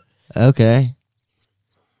 "Okay."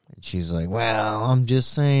 And she's like, "Well, I'm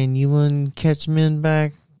just saying, you wouldn't catch men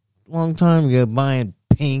back a long time ago buying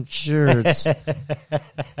pink shirts.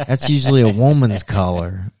 That's usually a woman's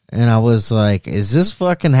color." And I was like, "Is this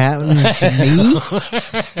fucking happening to me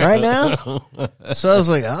right now?" So I was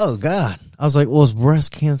like, "Oh, God." I was like, "Well, it's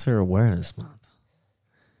Breast Cancer Awareness Month."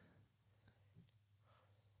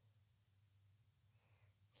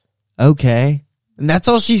 Okay. And that's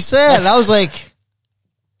all she said. And I was like,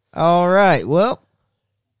 all right, well,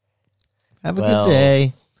 have a good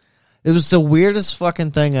day. It was the weirdest fucking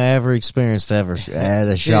thing I ever experienced at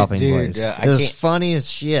a shopping place. It was funny as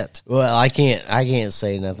shit. Well, I can't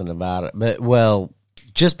say nothing about it. But, well,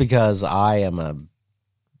 just because I am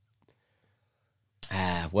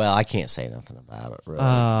I can't say nothing about it, really.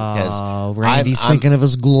 Oh, Randy's thinking of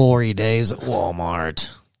his glory days at Walmart.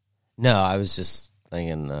 No, I was just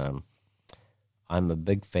thinking, I'm a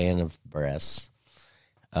big fan of breasts.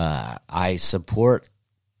 I support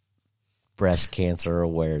Breast Cancer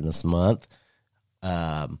Awareness Month.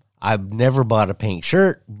 I've never bought a pink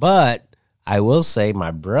shirt, but I will say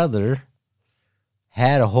my brother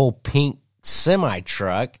had a whole pink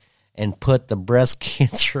semi-truck and put the breast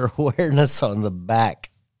cancer awareness on the back.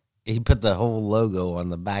 He put the whole logo on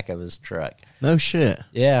the back of his truck. No shit.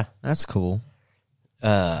 Yeah. That's cool.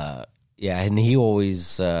 Yeah, and he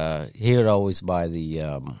would always buy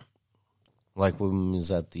the like when he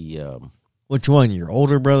was at the Which one? Your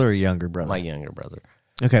older brother or younger brother? my younger brother.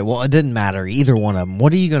 Okay, well, it didn't matter. Either one of them.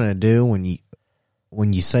 What are you going to do when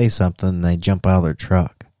you say something and they jump out of their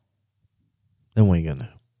truck? Then what are you going to do?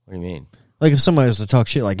 What do you mean? Like if somebody was to talk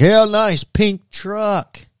shit like, yeah, nice pink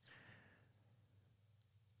truck.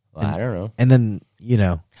 Well, I don't know. And then, you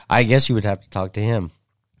know. I guess you would have to talk to him.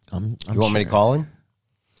 I'm you want me to call him?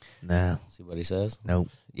 No. See what he says? Nope.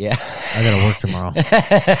 Yeah. I got to work tomorrow. We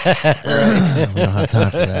don't have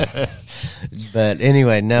time for that. But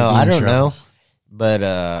anyway, no, I don't trouble. know.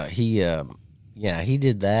 But he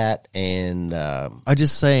did that, and I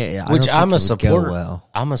just say, I which don't think I'm it a would go supporter. well.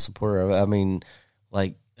 I'm a supporter of it. I mean,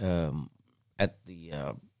 like at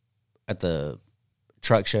the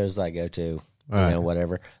truck shows that I go to, Right. you know,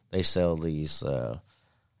 whatever, they sell these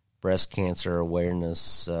breast cancer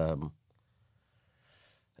awareness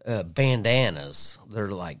bandanas. They're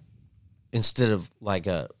like instead of like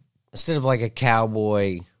a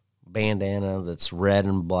cowboy bandana that's red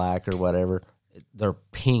and black or whatever, they're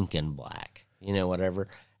pink and black, you know, whatever.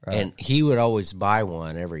 Right. And he would always buy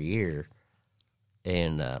one every year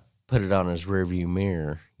and put it on his rearview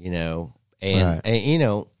mirror, you know, and you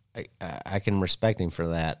know, I can respect him for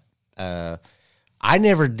that. I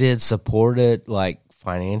never did support it like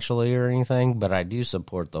financially or anything, but I do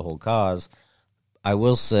support the whole cause. I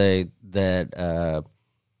will say that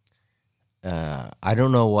I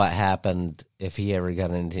don't know what happened, if he ever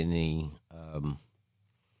got into any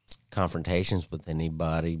confrontations with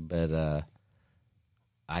anybody, but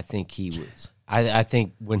I think he was. I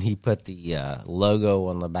think when he put the logo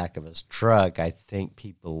on the back of his truck, I think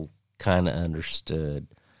people kind of understood.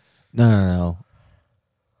 No.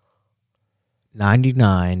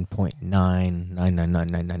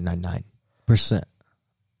 99.9999999%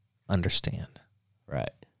 understand. Right.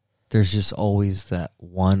 There's just always that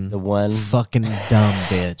one fucking dumb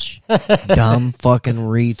bitch. Dumb fucking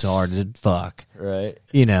retarded fuck. Right.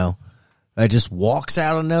 You know, that just walks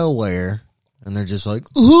out of nowhere and they're just like,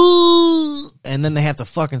 ooh, and then they have to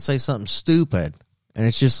fucking say something stupid. And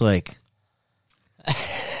it's just like,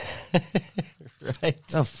 right.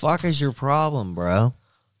 the fuck is your problem, bro?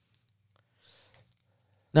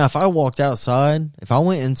 Now, if I walked outside, if I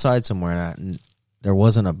went inside somewhere and there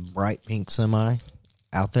wasn't a bright pink semi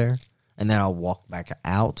out there, and then I walked back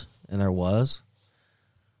out and there was,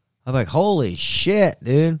 I'm like, holy shit,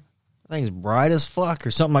 dude. That thing's bright as fuck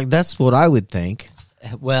or something like that's what I would think.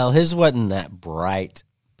 Well, his wasn't that bright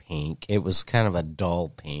pink. It was kind of a dull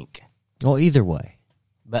pink. Well, either way.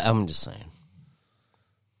 But I'm just saying.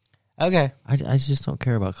 Okay. I just don't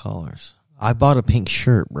care about colors. I bought a pink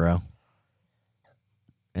shirt, bro.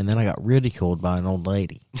 And then I got ridiculed by an old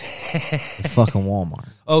lady at fucking Walmart.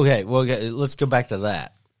 Okay, well, let's go back to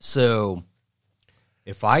that. So,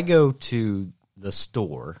 if I go to the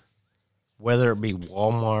store, whether it be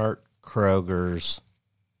Walmart, Kroger's,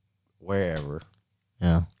 wherever,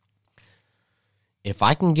 Yeah. if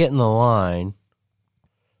I can get in the line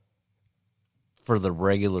for the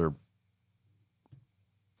regular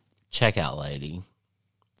checkout lady,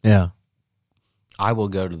 Yeah. I will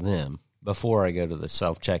go to them before I go to the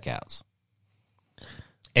self-checkouts.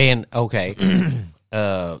 And, okay.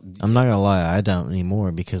 I'm not going to lie. I don't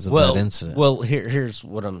anymore because of that incident. Well, here's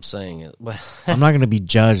what I'm saying. I'm not going to be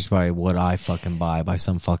judged by what I fucking buy by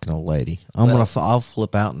some fucking old lady. I'll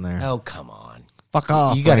flip out in there. Oh, come on. Fuck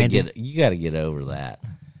off, You gotta Randy. get over that.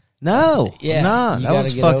 No. Yeah. Nah, you that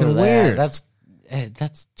was gotta get fucking over weird. That.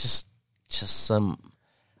 That's just some.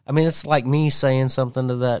 I mean, it's like me saying something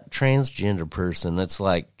to that transgender person. It's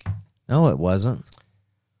like, No, it wasn't.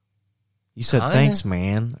 You said Kinda. thanks,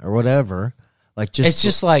 man, or whatever. Like just it's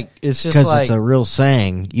just like because like it's a real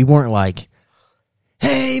saying. You weren't like,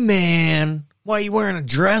 "Hey, man, why you wearing a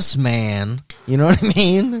dress, man?" You know what I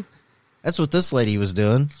mean? That's what this lady was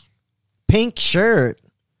doing. Pink shirt.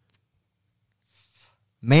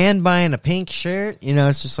 Man buying a pink shirt. You know,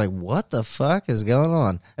 it's just like, what the fuck is going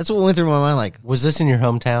on? That's what went through my mind. Like, was this in your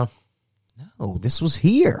hometown? no, this was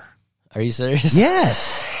here. Are you serious?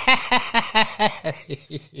 Yes.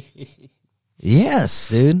 Yes,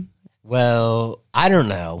 dude. Well, I don't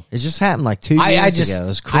know. It just happened like 2 years ago. It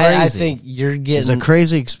was crazy. I think you're getting. It's a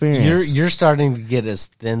crazy experience. You're starting to get as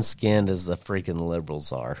thin skinned as the freaking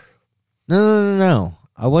liberals are. No.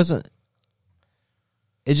 I wasn't.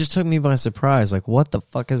 It just took me by surprise. Like, what the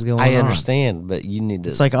fuck is going on? I understand, but you need to.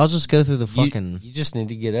 It's like, I'll just go through the fucking. You just need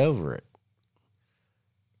to get over it.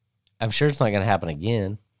 I'm sure it's not going to happen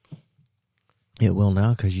again. It will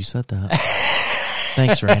now because you said that.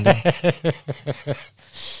 Thanks, Randy.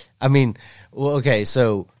 I mean, well, okay,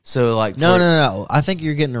 so like No. I think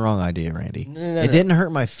you're getting the wrong idea, Randy. No. It didn't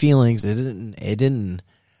hurt my feelings. It didn't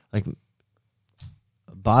like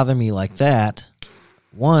bother me like that.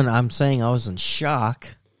 one, I'm saying I was in shock.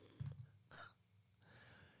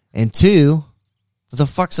 And two, what the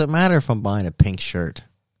fuck's it matter if I'm buying a pink shirt?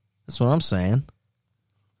 That's what I'm saying.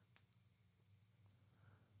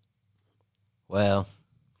 Well,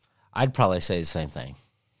 I'd probably say the same thing.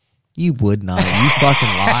 You would not. You fucking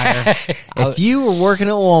liar. If you were working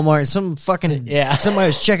at Walmart and somebody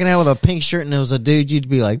was checking out with a pink shirt and it was a dude, you'd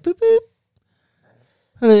be like, boop, boop.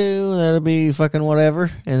 Hello, that'll be fucking whatever.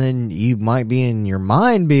 And then you might be in your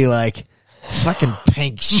mind be like, fucking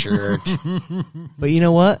pink shirt. But you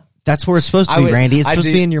know what? That's where it's supposed to be, Randy. It's supposed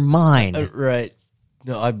to be in your mind. Right.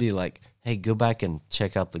 No, I'd be like, hey, go back and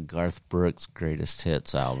check out the Garth Brooks Greatest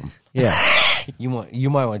Hits album. Yeah. You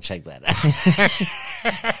might want to check that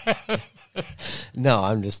out. No,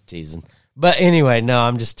 I'm just teasing. But anyway, no,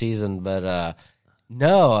 I'm just teasing. But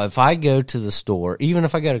no, if I go to the store, even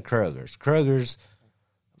if I go to Kroger's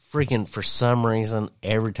freaking, for some reason,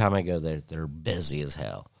 every time I go there, they're busy as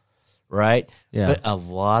hell. Right? Yeah. But a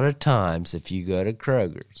lot of times, if you go to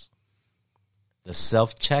Kroger's, the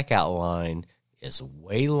self-checkout line is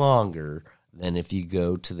way longer than if you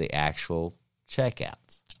go to the actual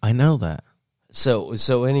checkouts. I know that. So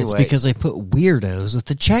anyway, it's because they put weirdos at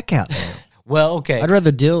the checkout there. Well, okay. I'd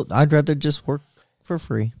rather just work for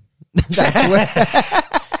free. That's what.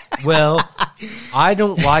 Well, I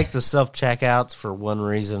don't like the self-checkouts for one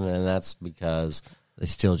reason, and that's because they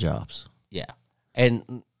steal jobs. Yeah.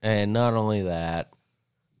 And not only that,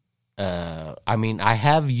 I mean, I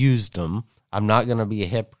have used them. I'm not going to be a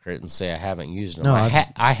hypocrite and say I haven't used them. No,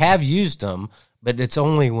 I have used them, but it's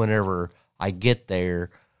only whenever I get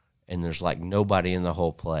there and there's like nobody in the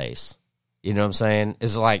whole place. You know what I'm saying?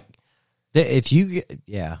 It's like, if you get,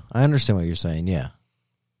 yeah, I understand what you're saying. Yeah.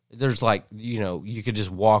 There's like, you could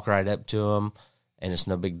just walk right up to them and it's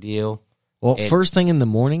no big deal. Well, first thing in the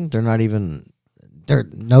morning,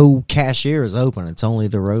 no cashier is open. It's only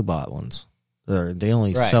the robot ones. They're the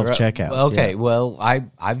only self-checkouts. Okay, yeah. Well,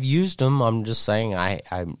 I've used them. I'm just saying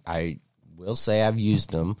I will say I've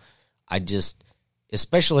used them. I just,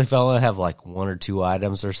 especially if I only have like one or two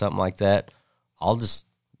items or something like that, I'll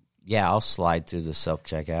slide through the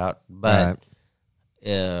self-checkout. But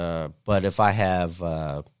but if I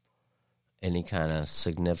have any kind of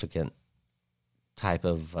significant type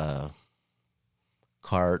of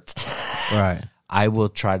cart, right, I will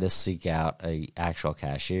try to seek out a actual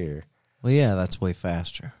cashier. Well, yeah, that's way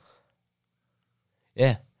faster.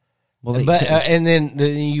 Yeah. Well, but and then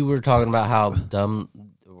you were talking about how dumb,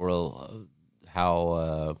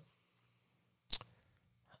 how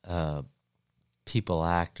people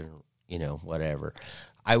act, or whatever.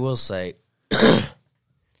 I will say, I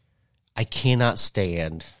cannot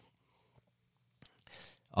stand.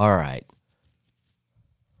 All right,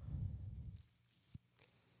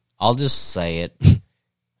 I'll just say it,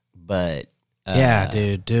 but. Yeah,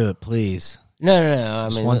 dude, do it, please. No. I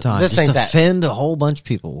mean, one time. This just ain't offend a whole bunch of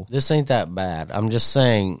people. This ain't that bad. I'm just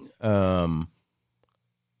saying. There's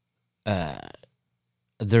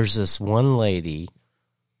this one lady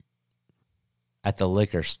at the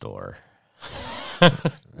liquor store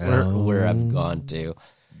where I've gone to,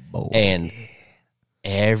 and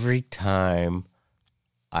every time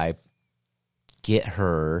I get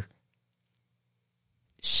her,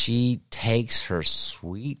 she takes her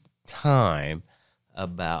sweet time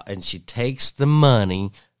and she takes the money,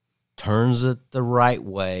 turns it the right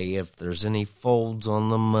way. If there's any folds on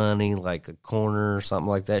the money, like a corner or something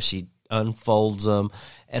like that, she unfolds them.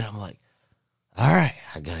 And I'm like, all right,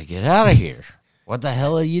 I got to get out of here. What the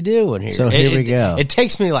hell are you doing here? So here we go. It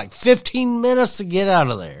takes me like 15 minutes to get out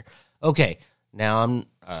of there. Okay, now I'm,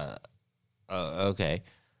 okay.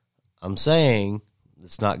 I'm saying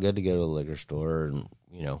it's not good to go to a liquor store and,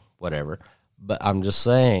 whatever. But I'm just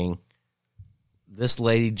saying, this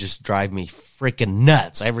lady just drives me freaking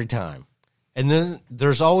nuts every time. And then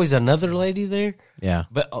there's always another lady there. Yeah.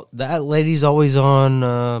 But that lady's always on,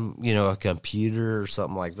 a computer or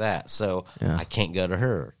something like that. So I can't go to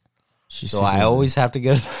her. So I always have to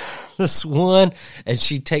go to this one, and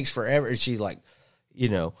she takes forever. And she's like,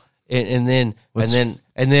 and then wait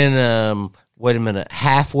a minute,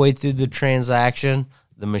 halfway through the transaction,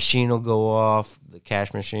 the machine will go off, the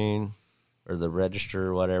cash machine or the register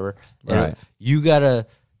or whatever. Right. You gotta,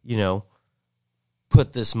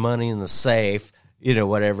 put this money in the safe,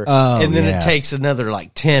 whatever. Oh, and then it takes another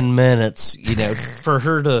like 10 minutes, for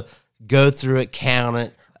her to go through it, count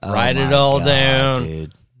it, write it all down,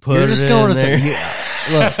 dude. put You're it just in going there.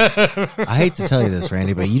 Look, I hate to tell you this,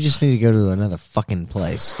 Randy, but you just need to go to another fucking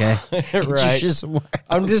place, okay? Right.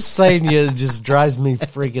 I'm just saying, it just drives me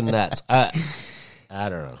freaking nuts. I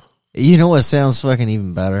don't know. You know what sounds fucking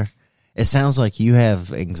even better? It sounds like you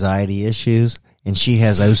have anxiety issues, and she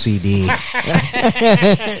has OCD.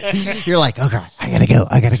 You're like, okay, I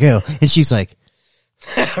gotta go. And she's like,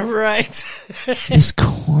 Right. this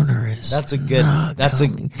corner is That's a good. That's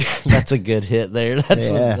a good hit there.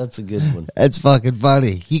 That's a good one. That's fucking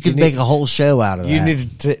funny. You could make a whole show out of that. You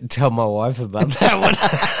need to tell my wife about that one.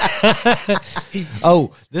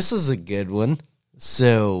 Oh, this is a good one.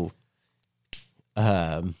 So,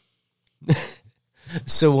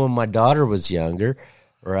 so when my daughter was younger,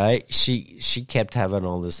 right, she kept having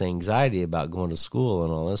all this anxiety about going to school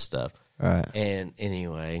and all this stuff. Right. And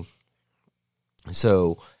anyway,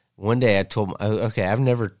 so one day I told, okay, I've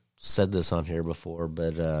never said this on here before,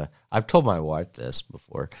 but I've told my wife this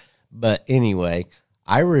before. But anyway,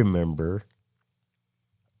 I remember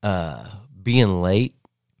being late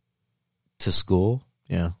to school.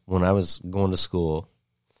 Yeah. When I was going to school,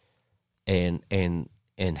 and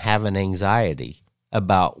having anxiety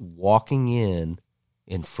about walking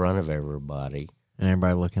in front of everybody. And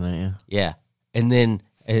everybody looking at you. Yeah. And then,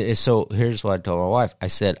 so here's what I told my wife. I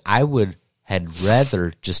said, I had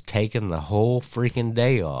rather just taken the whole freaking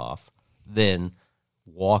day off than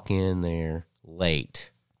walk in there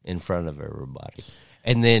late in front of everybody.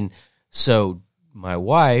 And then, so my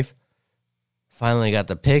wife finally got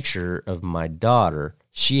the picture of my daughter.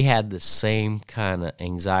 She had the same kind of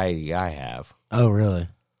anxiety I have. Oh, really?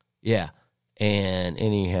 Yeah. And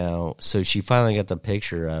anyhow, so she finally got the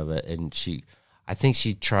picture of it, and I think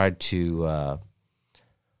she tried to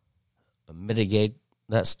mitigate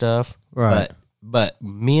that stuff. Right. But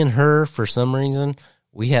me and her, for some reason,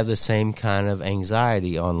 we have the same kind of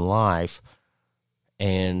anxiety on life,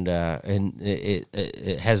 and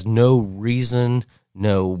it has no reason,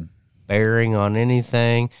 no bearing on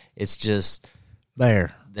anything. It's just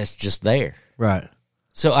there. That's just there. Right.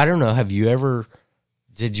 So I don't know.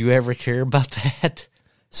 Did you ever care about that?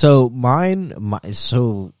 So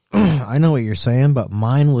so I know what you're saying, but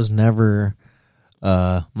mine was never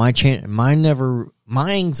my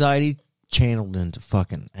anxiety channeled into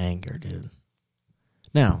fucking anger, dude.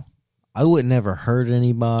 Now, I would never hurt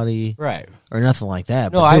anybody, Right, or nothing like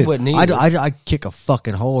that. No, but, I dude, wouldn't either. I'd kick a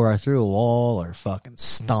fucking hole right through a wall, or fucking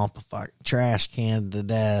stomp a fucking trash can to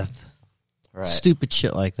death. right. Stupid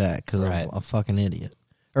shit like that because Right. I'm a fucking idiot,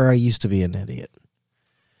 or I used to be an idiot.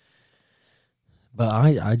 But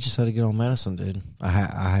I just had to get on medicine, dude.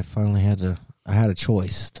 I finally had a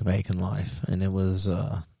choice to make in life, and it was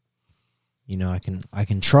I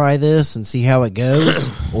can try this and see how it goes,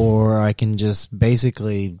 or I can just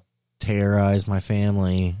basically terrorize my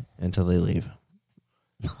family until they leave.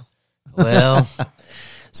 Well,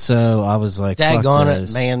 So I was like, fuck daggone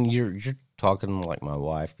this. it, man! You're talking like my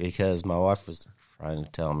wife, because my wife was trying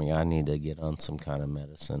to tell me I need to get on some kind of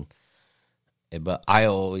medicine, but I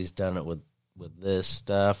always done it with this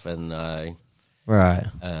stuff, and Right.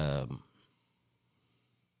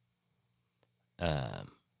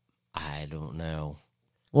 I don't know.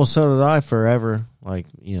 Well, so did I forever. Like,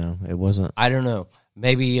 it wasn't. I don't know.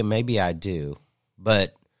 Maybe I do,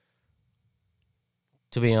 but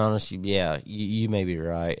to be honest, yeah, you may be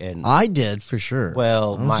right. And I did for sure.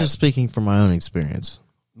 well, I'm just speaking from my own experience.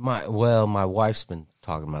 my wife's been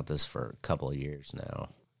talking about this for a couple of years now.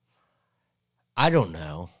 I don't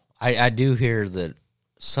know. I do hear that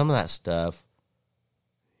some of that stuff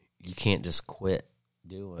you can't just quit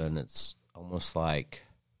doing. It's almost like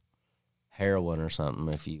heroin or something.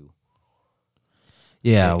 If you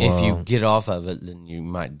get off of it, then you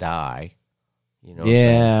might die. You know what I'm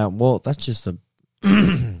saying? Yeah, well, that's just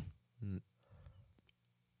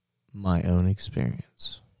my own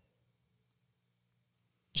experience.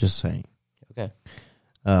 Just saying. Okay.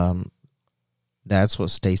 That's what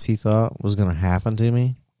Stacy thought was going to happen to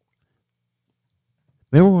me.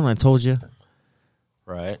 Remember when I told you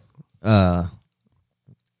Right. that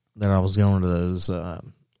I was going to those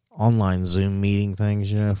online Zoom meeting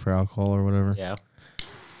things, for alcohol or whatever? Yeah.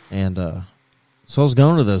 And so I was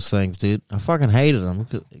going to those things, dude. I fucking hated them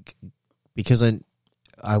because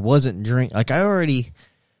I wasn't drink. Like, I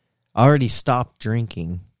already stopped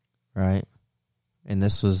drinking, right? And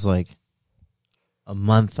this was like a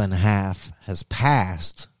month and a half has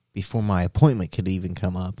passed before my appointment could even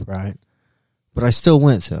come up, right? But I still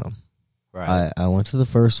went to them. Right. I went to the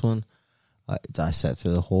first one. I sat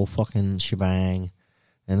through the whole fucking shebang,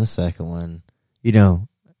 and the second one,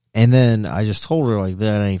 and then I just told her, like,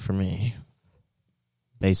 that ain't for me,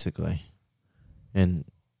 basically. And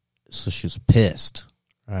so she was pissed,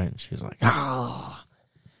 right? And she was like, ah.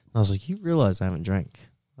 I was like, you realize I haven't drank,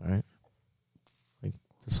 right? Like,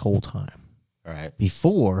 this whole time. Right.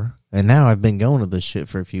 Before, and now I've been going to this shit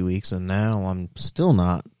for a few weeks, and now I'm still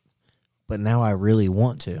not, but now I really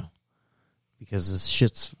want to, because this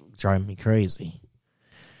shit's driving me crazy.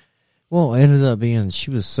 Well, it ended up being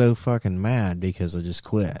she was so fucking mad because I just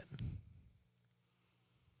quit.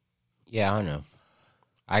 Yeah, I know.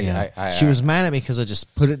 She was mad at me because I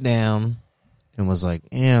just put it down and was like,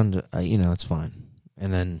 and, it's fine.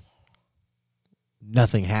 And then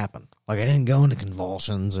nothing happened. Like, I didn't go into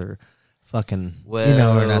convulsions or fucking, or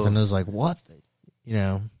nothing. It was like, what?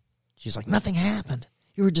 She's like, nothing happened.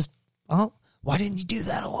 You were just, why didn't you do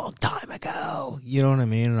that a long time ago? You know what I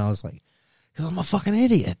mean? And I was like, because I'm a fucking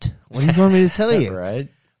idiot. What do you want me to tell you? Right?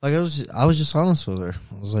 Like, I was just honest with her.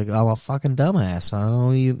 I was like, I'm a fucking dumbass. I don't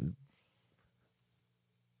know you.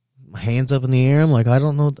 My hands up in the air. I'm like, I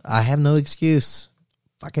don't know. I have no excuse.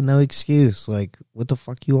 Fucking no excuse. Like, what the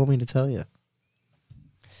fuck you want me to tell you?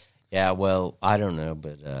 Yeah, well, I don't know,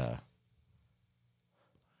 but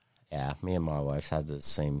me and my wife had the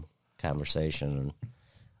same conversation. And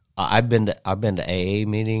I've been to AA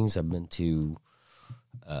meetings. I've been to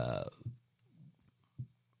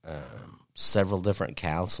several different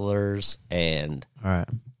counselors, and all right,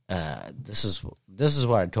 this is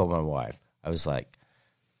what I told my wife. I was like,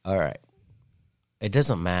 all right, it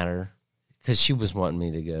doesn't matter, because she was wanting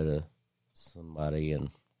me to go to somebody and,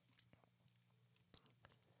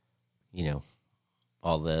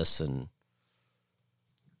 all this. And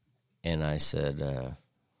I said,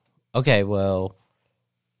 okay, well,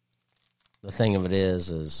 the thing of it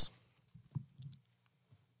is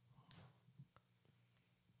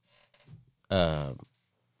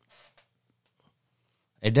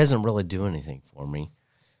it doesn't really do anything for me,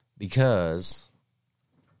 because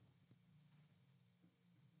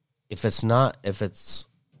if it's not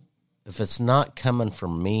coming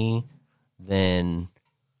from me, then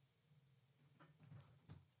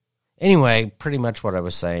anyway, pretty much what I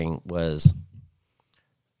was saying was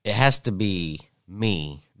it has to be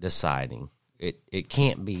me deciding. It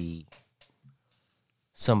can't be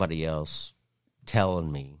somebody else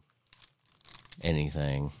telling me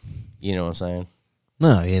anything. You know what I'm saying?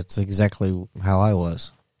 No, it's exactly how I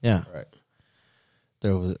was. Yeah. Right.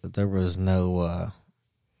 There was no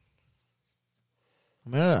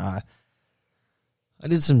I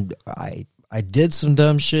did some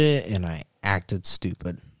dumb shit and I acted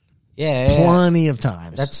stupid. Yeah. Plenty of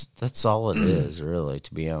times. That's all it is, really,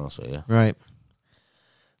 to be honest with you. Right.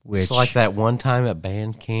 Which, it's like that one time at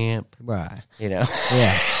band camp. Right. Yeah.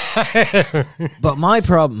 But my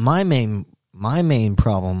main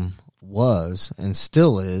problem was, and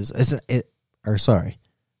still is,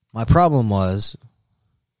 my problem was,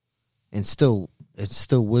 and it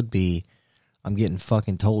still would be, I'm getting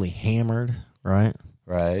fucking totally hammered, right?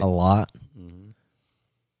 Right. A lot. Mm-hmm.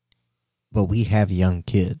 But we have young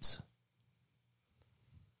kids.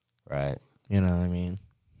 Right. You know what I mean?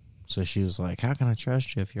 So she was like, how can I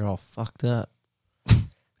trust you if you're all fucked up?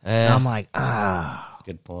 And I'm like,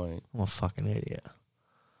 good point. I'm a fucking idiot.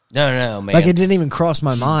 No, man. Like, it didn't even cross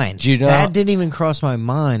my mind. Do you know? That didn't even cross my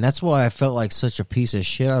mind. That's why I felt like such a piece of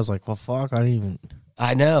shit. I was like, well, fuck, I didn't even...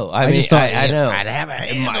 I know. I just thought I know. I'd have it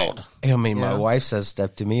handled. My wife says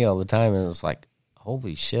stuff to me all the time, and it's like,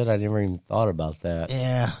 holy shit, I never even thought about that.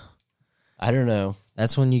 Yeah. I don't know.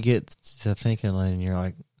 That's when you get to thinking, and you're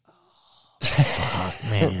like, oh, fuck,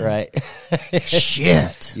 man. Right.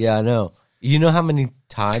 Shit. Yeah, I know. You know how many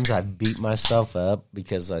times I beat myself up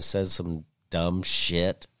because I said some dumb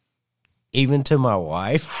shit? Even to my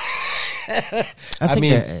wife. I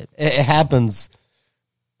mean, it happens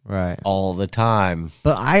right all the time.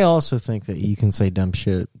 But I also think that you can say dumb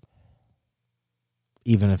shit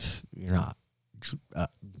even if you're not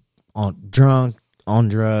drunk, on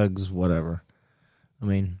drugs, whatever. I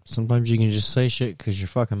mean, sometimes you can just say shit because you're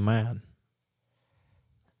fucking mad.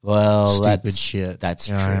 Well, stupid shit. That's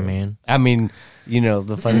you know true. What I mean?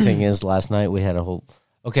 The funny thing is, last night we had a whole...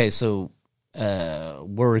 Okay, so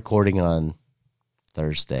we're recording on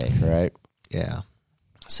Thursday, right? Yeah.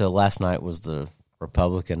 So last night was the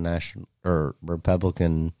Republican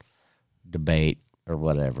debate or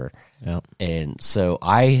whatever. Yep. And so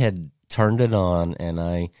I had turned it on, and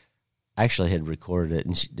I actually had recorded it,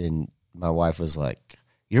 and my wife was like,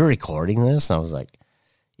 "You're recording this?" And I was like,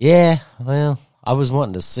 "Yeah, well, I was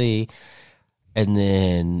wanting to see." And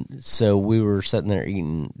then, so we were sitting there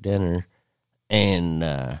eating dinner, and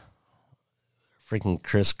freaking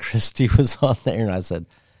Chris Christie was on there, and I said,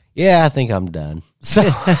 "Yeah, I think I'm done." So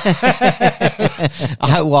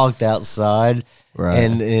I walked outside, right.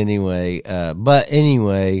 And anyway,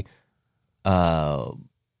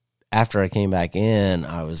 after I came back in,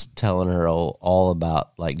 I was telling her all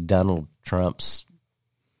about like Donald Trump's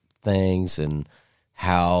things and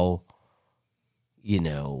how,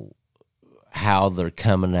 how they're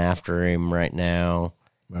coming after him right now.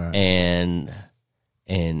 Right. And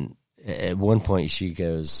And at one point she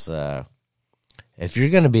goes, if you're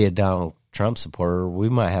going to be a Donald Trump supporter, we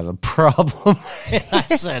might have a problem. And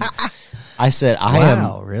I said,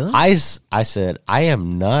 Wow, really? I said, I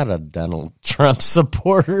am not a Donald Trump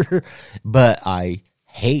supporter, but I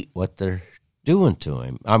hate what they're doing to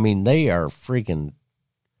him. I mean, they're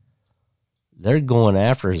going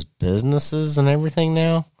after his businesses and everything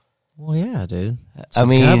now. Well, yeah, dude. It's I the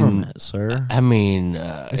mean, government, sir. I mean,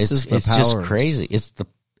 This is the it's just powers. crazy.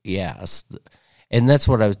 And that's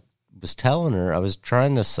what I was telling her. I was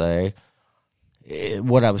trying to say,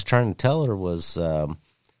 what I was trying to tell her was,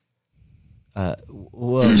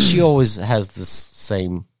 well, she always has the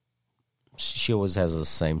same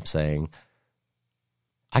saying.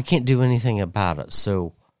 I can't do anything about it,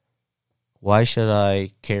 so why should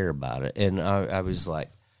I care about it? And I was like,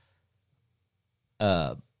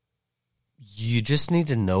 you just need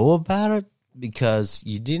to know about it, because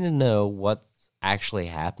you need to know what's actually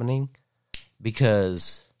happening,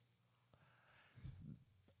 because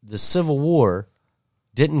the Civil War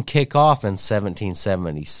didn't kick off in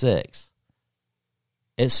 1776.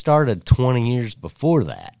 It started 20 years before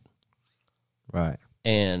that. Right.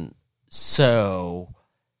 And so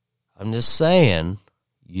I'm just saying,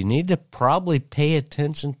 you need to probably pay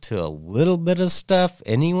attention to a little bit of stuff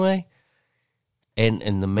anyway. And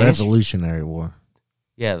the main Revolutionary War.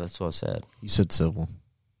 yeah, that's what I said. You said civil.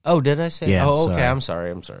 Oh, did I say? Yeah, Oh, okay. sorry.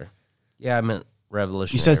 I'm sorry. Yeah, I meant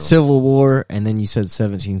Revolutionary. You said War. Civil War, and then you said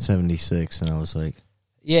 1776, and I was like,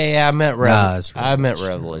 Yeah, I meant it's I meant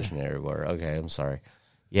Revolutionary. Revolutionary War. Okay, I'm sorry.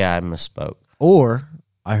 Yeah, I misspoke. or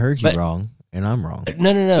I heard you But- wrong, and I'm wrong.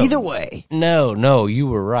 No. Either way. No, you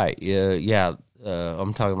were right. Yeah.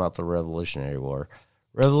 I'm talking about the Revolutionary War.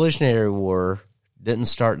 Revolutionary War didn't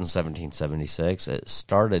start in 1776. It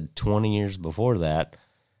started 20 years before that.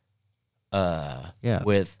 Yeah.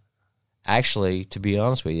 With, actually, to be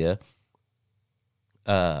honest with you,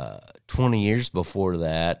 20 years before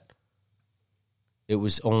that, it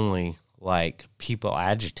was only like people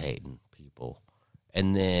agitating people.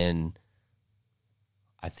 And then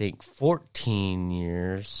I think 14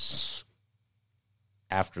 years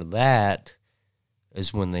after that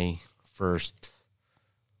is when they first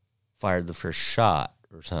fired the first shot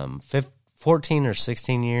or something. 14 or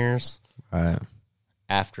 16 years Right.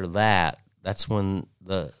 after that, that's when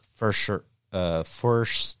the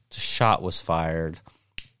first shot was fired.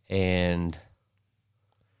 And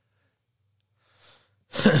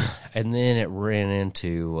and then it ran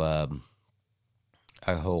into a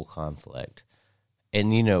whole conflict.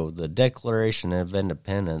 And, the Declaration of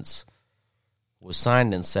Independence was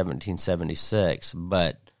signed in 1776,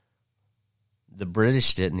 but the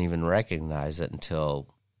British didn't even recognize it until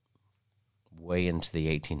way into the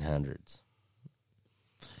 1800s.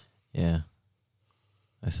 Yeah.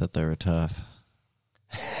 I thought they were tough.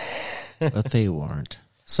 But they weren't.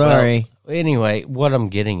 Sorry. Well, anyway, what I'm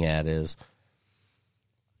getting at is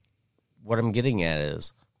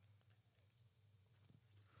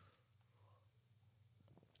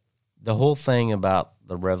the whole thing about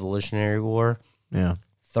the Revolutionary War, Yeah.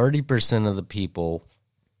 30% of the people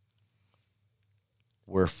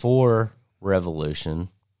were for revolution.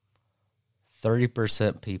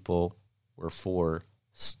 30% people were for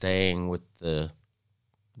staying with the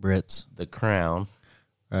Brits. crown.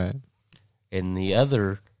 Right. And the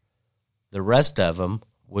rest of them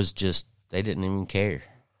was just, they didn't even care.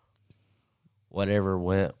 Whatever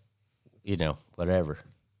went, whatever.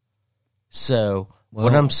 So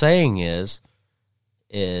what I'm saying is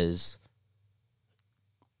this,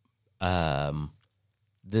 I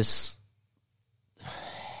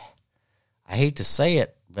hate to say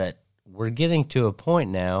it, but we're getting to a point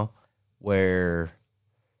now where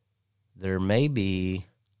there may be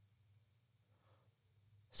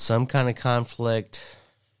some kind of conflict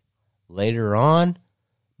later on,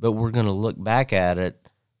 but we're going to look back at it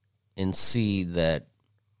and see that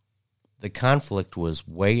the conflict was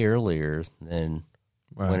way earlier than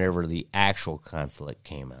whenever the actual conflict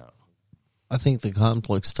came out. I think the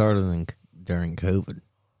conflict started during COVID.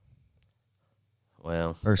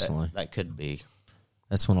 Well, Personally. that could be.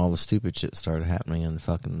 That's when all the stupid shit started happening in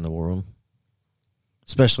fucking the world.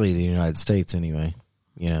 Especially the United States, anyway.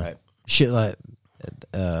 Right. Shit like...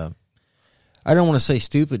 I don't want to say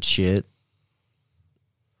stupid shit,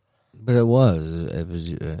 but it was. It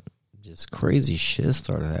was just crazy shit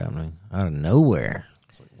started happening out of nowhere.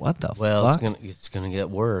 It's like, what the fuck? It's gonna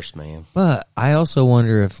get worse, man. But I also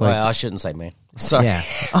wonder if, like... Well, I shouldn't say man. Sorry. Yeah.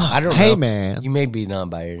 Oh, I don't know. Hey, man. You may be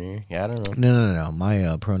non-binary. Yeah, I don't know. No.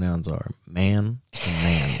 My pronouns are man and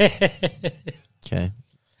man. Okay?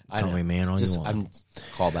 I Call know. me man all you want. I'm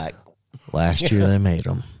call back. Last year they made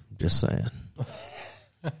them. Just saying.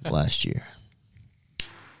 last year.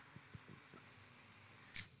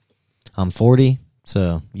 I'm 40,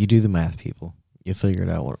 so you do the math, people. You figure it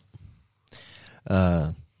out.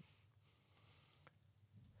 I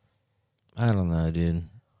don't know, dude.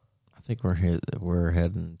 I think we're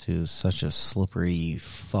heading to such a slippery,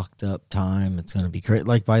 fucked up time. It's gonna be great.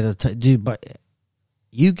 Like by the time, dude, but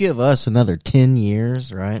you give us another 10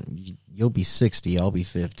 years, right? You'll be 60. I'll be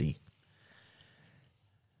 50.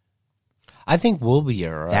 I think we'll be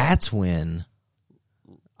all right. That's when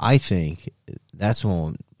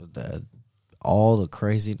all the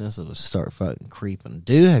craziness will start fucking creeping.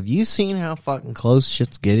 Dude, have you seen how fucking close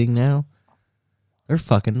shit's getting now? They're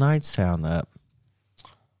fucking Knightstown up.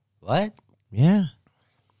 What? Yeah.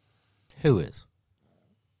 Who is?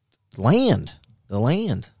 The land.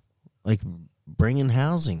 Like bringing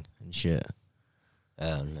housing and shit.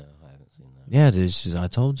 Oh, no, I haven't seen that. Yeah, dude, I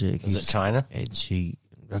told you. Is it China?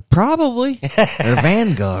 Probably. Or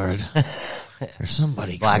Vanguard. Or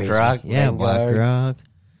somebody crazy. BlackRock? Yeah, Vanguard? BlackRock.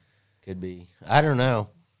 Could be. I don't know.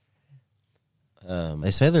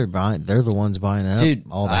 They say they're the ones buying up Dude,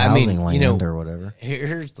 all the I housing mean, land or whatever.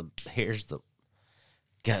 Here's the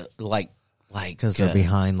like Because they're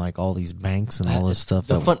behind like all these banks and all this stuff.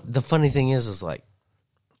 The funny thing is like,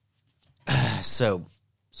 so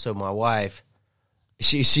my wife,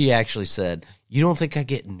 she actually said, "You don't think I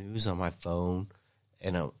get news on my phone?"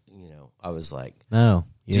 And I was like, "No,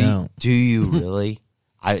 you don't. Do you really?"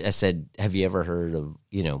 I said, "Have you ever heard of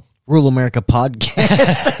Rural America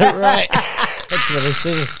podcast?" Right. That's what I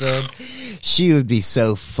should have said. She would be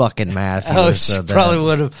so fucking mad if you Oh, she said that. probably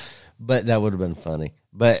would have, but that would have been funny.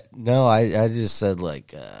 But no, I just said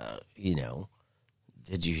like,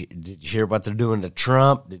 did you hear what they're doing to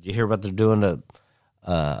Trump? Did you hear what they're doing to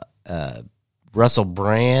Russell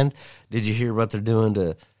Brand? Did you hear what they're doing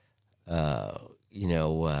to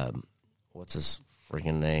what's his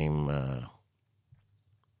freaking name? I'm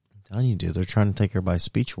telling you, dude, they're trying to take everybody's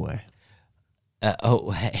speech away.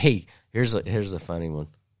 Hey, here's the funny one.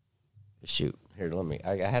 Shoot, here,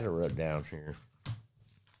 I had it wrote down here.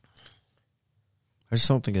 I just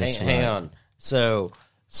don't think that's right. Hang on. So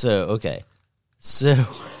okay. So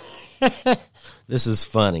this is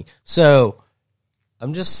funny. So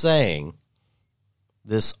I'm just saying,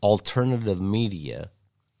 this alternative media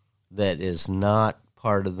that is not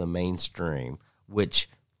part of the mainstream, which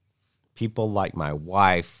people like my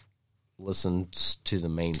wife listens to the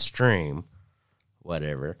mainstream,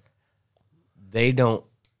 whatever, they don't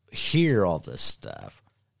hear all this stuff.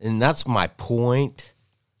 And that's my point.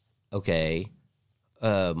 Okay.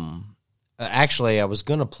 Actually, I was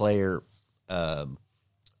going to play her a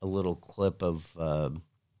little clip of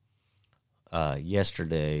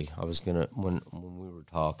yesterday. I was going to, when we were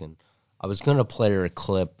talking, I was going to play her a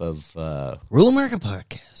clip of Rural America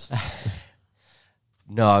podcast.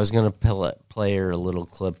 No, I was going to play her a little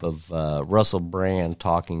clip of Russell Brand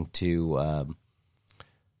talking to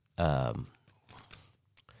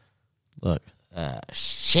Look,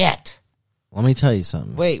 shit. let me tell you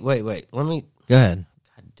something. Wait. Let me. Go ahead.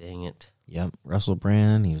 God dang it. Yep, Russell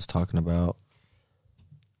Brand. He was talking about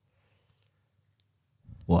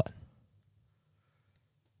what?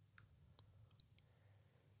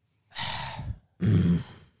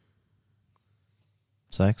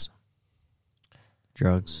 Sex,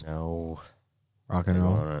 drugs, No. rock and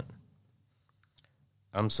roll. On it.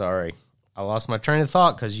 I'm sorry. I lost my train of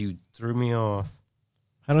thought because you threw me off.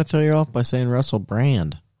 How did I throw you off by saying Russell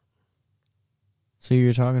Brand? That's who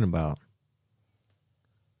you're talking about.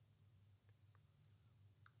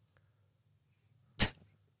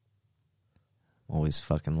 Always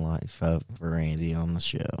fucking life up for Andy on the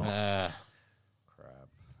show. Crap.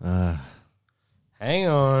 Uh, Hang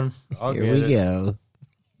on. here we go.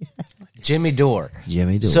 Jimmy Dore.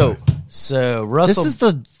 Jimmy Dore. So Russell. This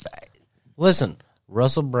is Listen,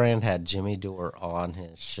 Russell Brand had Jimmy Dore on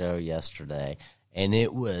his show yesterday, and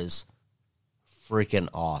it was freaking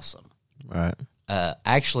awesome. right.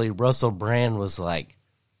 Actually, Russell Brand was like,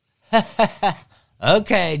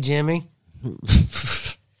 "Okay, Jimmy, all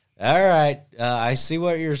right, I see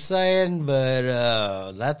what you're saying,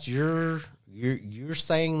 but that's you're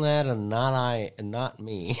saying that, and not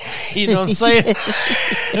me." You know what I'm saying?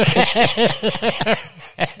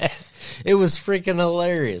 It was freaking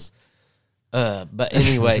hilarious. But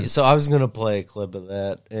anyway, so I was going to play a clip of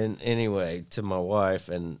that, and anyway, to my wife,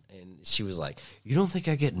 and she was like, "You don't think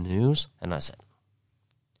I get news?" And I said,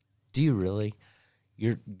 "Do you really?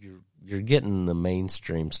 You're getting the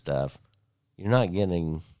mainstream stuff. You're not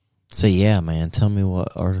getting." So yeah, man, tell me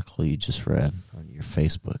what article you just read on your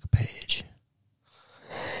Facebook page.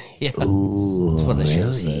 Yeah, Ooh, that's what I should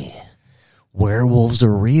have really? said. Werewolves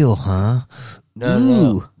are real, huh?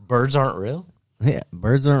 No. Birds aren't real? Yeah,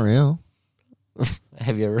 birds aren't real.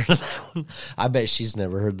 Have you ever heard that one? I bet she's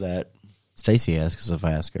never heard that. Stacy asked because if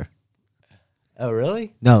I ask her. Oh,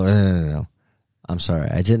 really? No. I'm sorry.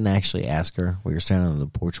 I didn't actually ask her. We were standing on the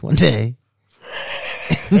porch one day.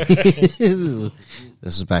 This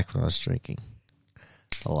is back when I was drinking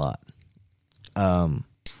a lot.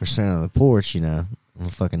 We're standing on the porch, you know. I'm a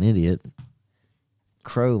fucking idiot.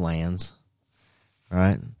 Crow lands.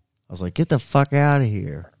 Right? I was like, get the fuck out of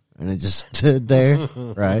here. And it just stood there.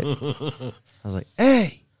 Right? I was like,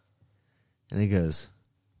 hey. And he goes,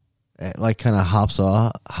 like kind of hops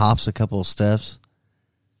a couple of steps.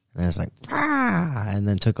 And it's like, ah, and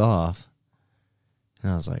then took off.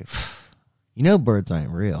 And I was like, you know birds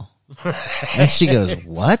ain't real. And she goes,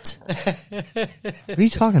 what? What are you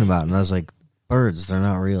talking about? And I was like, birds, they're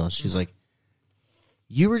not real. And she's like,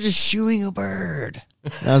 you were just shooing a bird.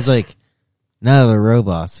 And I was like, no, they're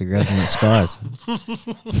robots. They're government spies.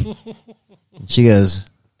 And she goes,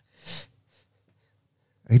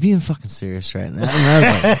 are you being fucking serious right now? And I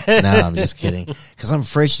was like, no, I'm just kidding. Because I'm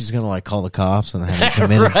afraid she's going to like call the cops and have me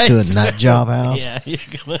committed to a nut job house. Yeah, you're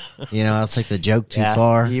gonna. You know, I'll take the joke too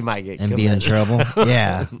far. You might get and be in trouble.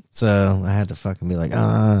 Yeah. So I had to fucking be like,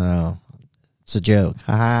 oh, no. It's a joke.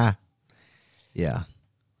 Ha ha. Yeah.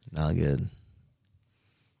 Not good.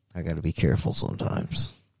 I got to be careful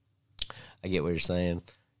sometimes. I get what you're saying.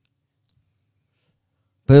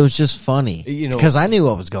 But it was just funny. You know, because I knew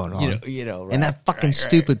what was going on. You know, right, and that fucking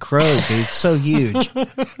stupid crow, dude, so huge,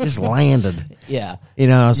 just landed. Yeah. You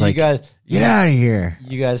know, I was like, guys, get out of here.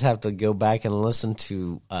 You guys have to go back and listen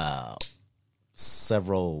to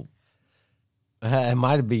several. It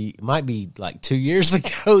might be like 2 years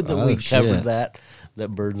ago that we covered that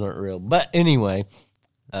birds aren't real. But anyway.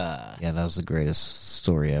 Yeah, that was the greatest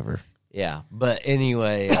story ever. Yeah. But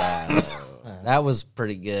anyway, that was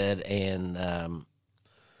pretty good. And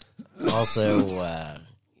also,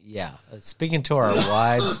 yeah, speaking to our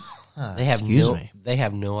wives, they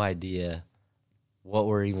have no idea what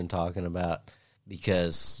we're even talking about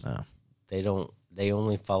because they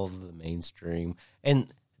only follow the mainstream. And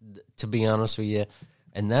to be honest with you,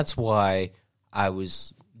 and that's why I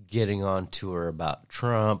was getting on to her about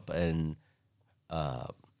Trump and,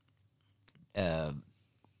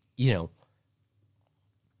 you know,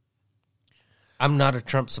 I'm not a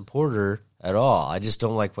Trump supporter at all. I just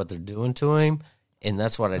don't like what they're doing to him. And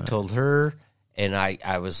that's what I told her. And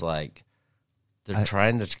I was like, they're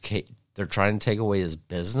trying to take away his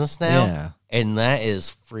business now. Yeah. And that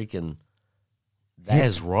is freaking, that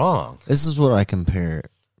is wrong. This is what I compare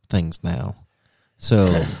things now.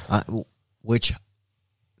 So,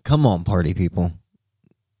 come on, party people.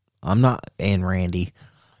 I'm not, and Randy,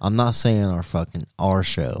 I'm not saying our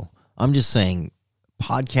show. I'm just saying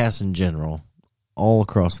podcasts in general, all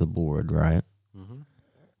across the board, right? Mm-hmm.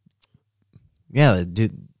 Yeah,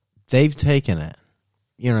 they've taken it.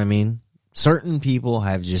 You know what I mean? Certain people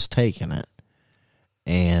have just taken it.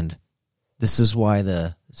 And this is why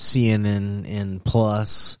the CNN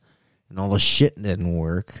Plus and all the shit didn't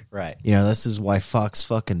work. Right. You know, this is why Fox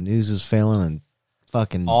fucking News is failing and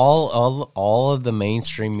fucking all of the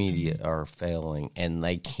mainstream media are failing and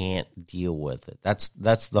they can't deal with it. That's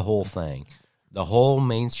the whole thing. The whole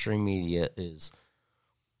mainstream media is,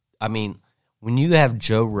 I mean, when you have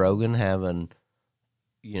Joe Rogan having,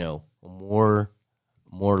 you know, more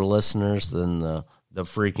listeners than the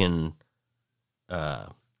freaking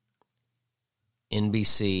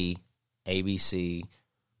NBC, ABC,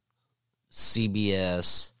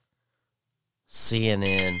 CBS,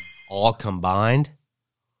 CNN, all combined,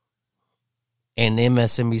 and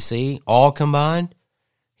MSNBC, all combined,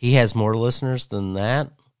 he has more listeners than that,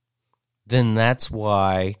 then that's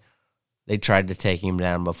why they tried to take him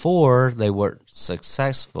down before. They weren't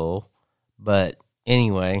successful. But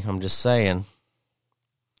anyway, I'm just saying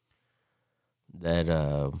that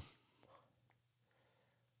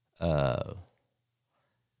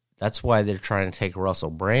that's why they're trying to take Russell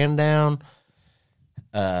Brand down.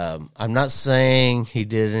 I'm not saying he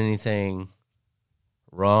did anything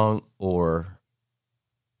wrong or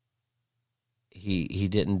he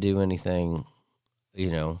didn't do anything, you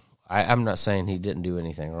know. I'm not saying he didn't do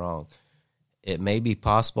anything wrong. It may be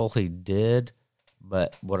possible he did,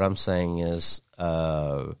 but what I'm saying is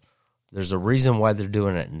there's a reason why they're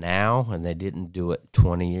doing it now and they didn't do it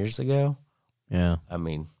 20 years ago. Yeah. I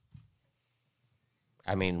mean,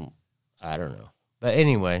 I don't know. But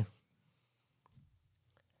anyway.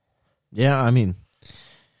 Yeah, I mean,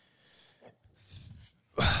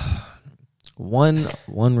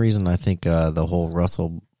 one reason I think the whole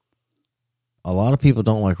Russell, a lot of people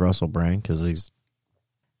don't like Russell Brand because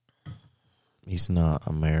he's not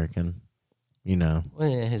American. you know. Well,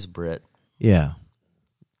 yeah, his Brit. Yeah.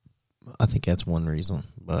 I think that's one reason,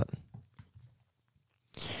 but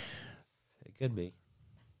It could be.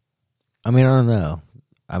 I mean, I don't know.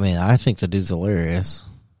 I mean, I think the dude's hilarious.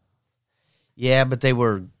 Yeah, but they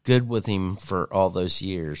were good with him for all those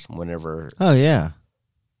years. Whenever, Oh, yeah.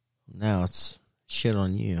 Now it's shit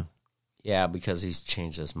on you. yeah, because he's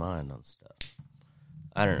changed his mind on stuff.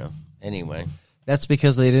 I don't know. Anyway, That's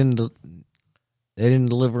because they didn't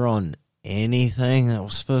deliver on anything that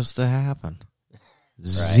was supposed to happen.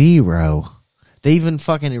 Zero. They even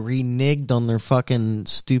fucking reneged on their fucking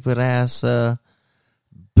stupid ass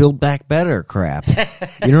Build Back Better crap.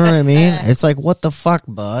 You know what I mean? It's like, what the fuck,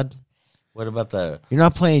 bud? what about the? You're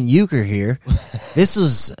not playing euchre here. This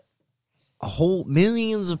is a whole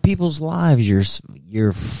millions of people's lives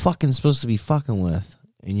you're fucking supposed to be fucking with,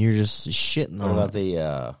 and you're just shitting What on about it.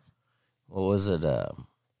 the? What was it?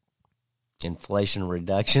 Inflation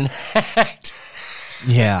Reduction Act.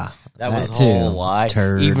 Yeah, That was a too. whole lie.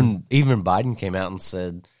 Turd. Even Biden came out and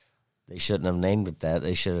said they shouldn't have named it that.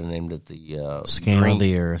 They should have named it the Scam green, of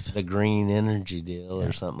the earth. the green energy deal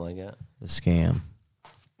or something like that. The scam.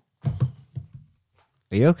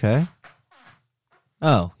 Are you okay?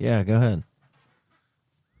 Oh, yeah, go ahead.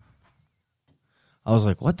 I was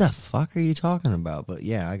like, what the fuck are you talking about? But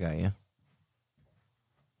yeah, I got you.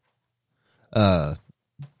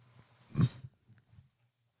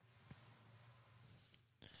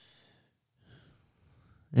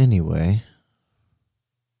 Anyway,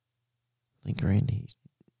 I think Randy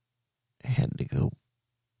had to go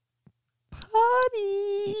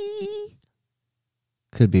potty.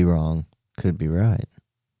 Could be wrong. Could be right.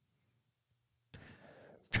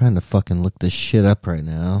 Trying to fucking look this shit up right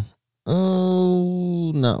now.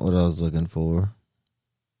 Oh, not what I was looking for.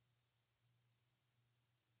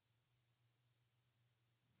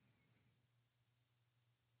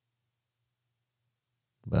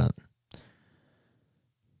 But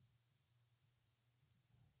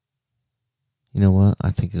you know what?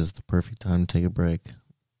 I think this is the perfect time to take a break.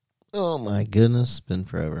 Oh my goodness, it's been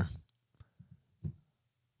forever.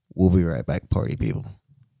 We'll be right back, party people.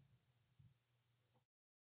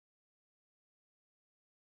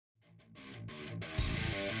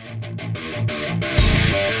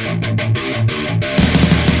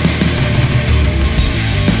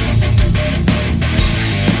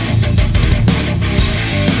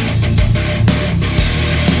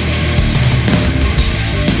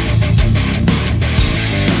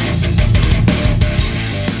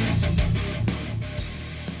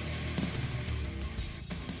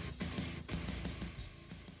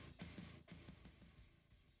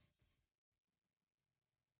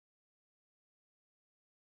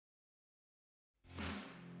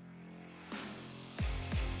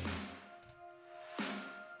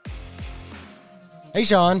 Hey,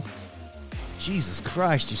 Sean. Jesus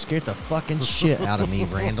Christ, you scared the fucking shit out of me,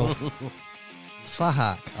 Randall.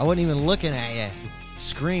 Fuck. I wasn't even looking at you.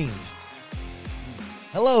 Scream.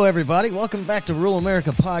 Hello, everybody. Welcome back to Rural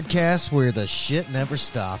America Podcast, where the shit never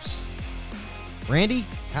stops. Randy,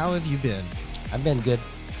 how have you been? I've been good.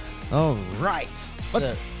 All right. So-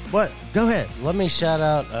 What? Go ahead. Let me shout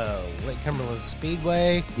out Lake Cumberland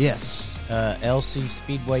Speedway, Yes.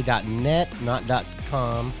 lcspeedway.net, not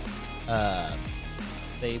 .com.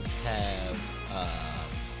 They have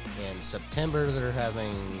in September they're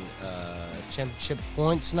having championship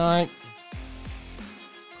points night,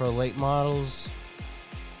 pro late models,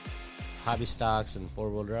 hobby stocks, and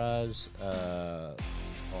 4-wheel drives on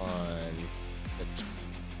the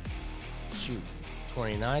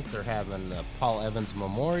 29th. They're having the Paul Evans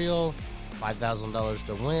Memorial, $5,000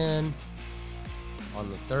 to win. On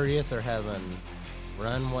the 30th, they're having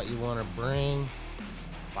Run What You Want to Bring,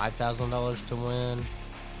 $5,000 to win.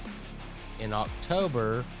 In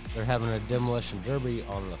October, they're having a Demolition Derby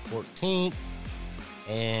on the 14th.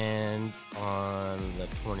 And on the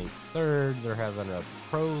 23rd, they're having a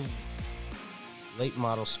Pro Late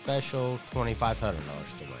Model Special, $2,500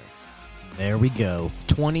 to win. There we go.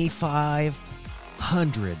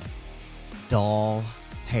 2,500 doll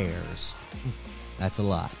hairs. That's a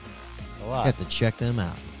lot. A You lot. have to check them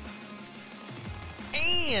out.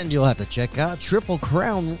 And you'll have to check out Triple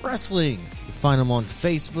Crown Wrestling. You can find them on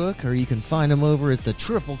Facebook, or you can find them over at the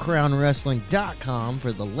TripleCrownWrestling.com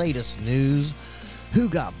for the latest news. Who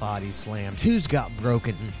got body slammed? Who's got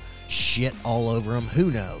broken shit all over them? Who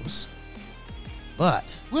knows?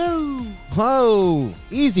 But, Woo! whoa,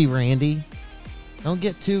 easy, Randy. Don't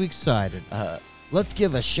get too excited. Uh, Let's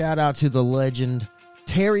give a shout out to the legend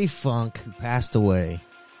Terry Funk, who passed away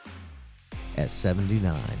at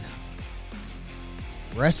 79.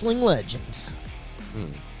 Wrestling legend.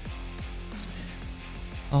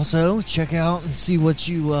 Also, check out and see what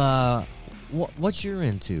you what you're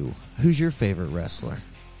into. Who's your favorite wrestler?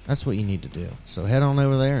 That's what you need to do. So head on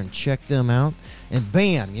over there and check them out. And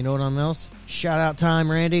bam, you know what else? Shout out time,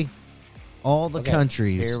 Randy. All the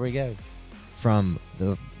countries. Here we go. From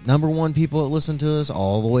the number one people that listen to us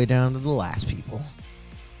all the way down to the last people.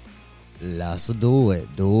 Let's do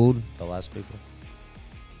it, dude. The last people?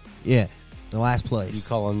 Yeah, the last place.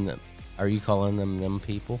 Are you calling them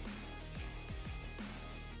people?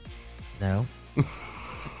 No.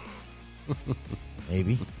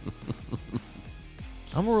 Maybe.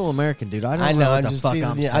 I'm a real American, dude. I don't know what the fuck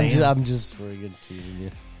I'm saying. I'm just friggin' teasing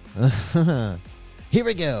you. Here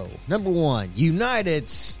we go. Number 1, United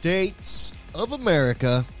States of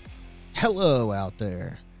America. Hello out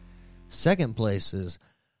there. Second place is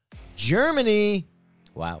Germany.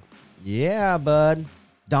 Wow. Yeah, bud.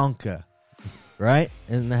 Danke. Right?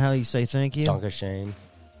 Isn't that how you say thank you? Danke Shane.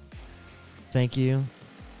 Thank you.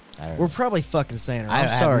 We're probably fucking saying it. I I'm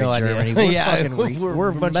have sorry, no Germany. idea. We're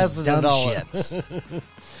a bunch of messing dumb it all up.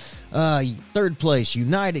 shits. Third place,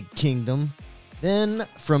 United Kingdom. Then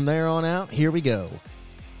from there on out, here we go.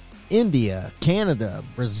 India, Canada,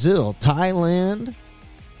 Brazil, Thailand,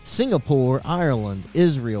 Singapore, Ireland,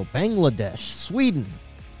 Israel, Bangladesh, Sweden,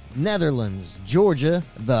 Netherlands, Georgia,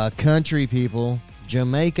 the country people,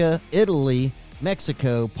 Jamaica, Italy,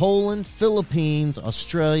 Mexico, Poland, Philippines,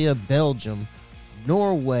 Australia, Belgium,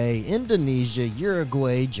 Norway, Indonesia,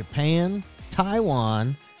 Uruguay, Japan,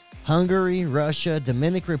 Taiwan, Hungary, Russia,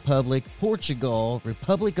 Dominican Republic, Portugal,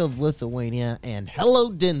 Republic of Lithuania, and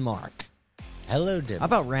hello, Denmark. Hello, Denmark. I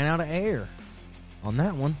about ran out of air on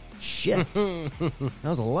that one. Shit. That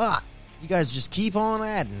was a lot. You guys just keep on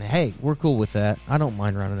adding. Hey, we're cool with that. I don't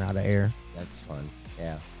mind running out of air. That's fun.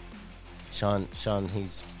 Yeah. Sean,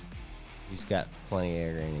 he's got plenty of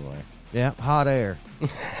air anyway. Yeah, hot air.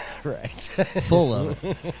 Right. Full of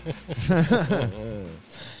it.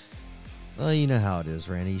 Well, you know how it is,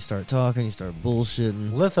 Randy. You start talking, you start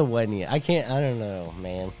bullshitting. Lithuania. I don't know,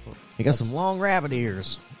 man. You got some long rabbit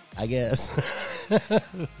ears. I guess.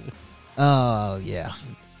 Oh, yeah.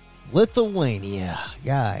 Lithuania,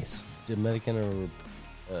 guys. Dominican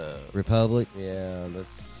Republic. Yeah,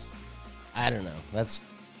 I don't know. That's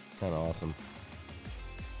kind of awesome.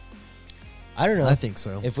 I don't know. I think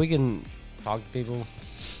so. If we can talk to people.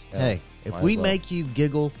 Hey, if we make you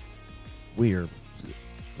giggle,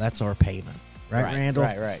 that's our payment. Right, Randall?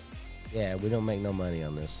 Right. Yeah, we don't make no money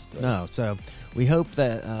on this. But. No, so we hope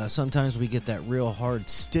that sometimes we get that real hard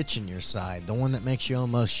stitch in your side, the one that makes you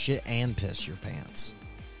almost shit and piss your pants.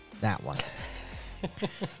 That one.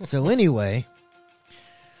 So anyway,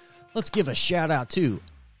 let's give a shout out to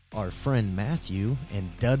our friend Matthew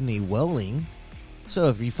and Dudney Welling. So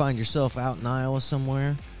if you find yourself out in Iowa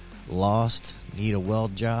somewhere, lost, need a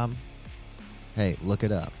weld job, hey, look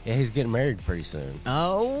it up. Yeah, he's getting married pretty soon.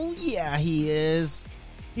 Oh, yeah, he is.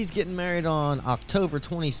 He's getting married on October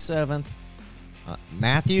 27th.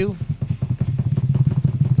 Matthew,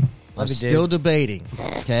 I'm still debating,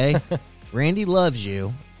 okay? Randy loves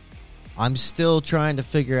you. I'm still trying to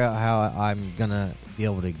figure out how I'm going to be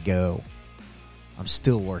able to go. I'm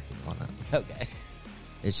still working on it. Okay.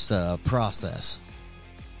 It's a process.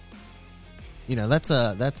 You know, that's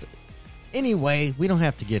anyway, we don't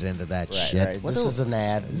have to get into that shit. Right. This is an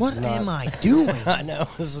ad. What am I doing? I know.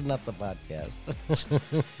 This is not the podcast.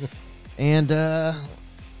 And,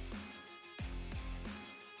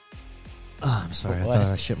 I'm sorry. I thought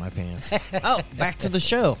I shit my pants. Oh, back to the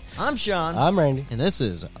show. I'm Sean. I'm Randy. And this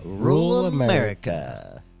is Rule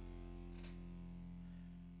America.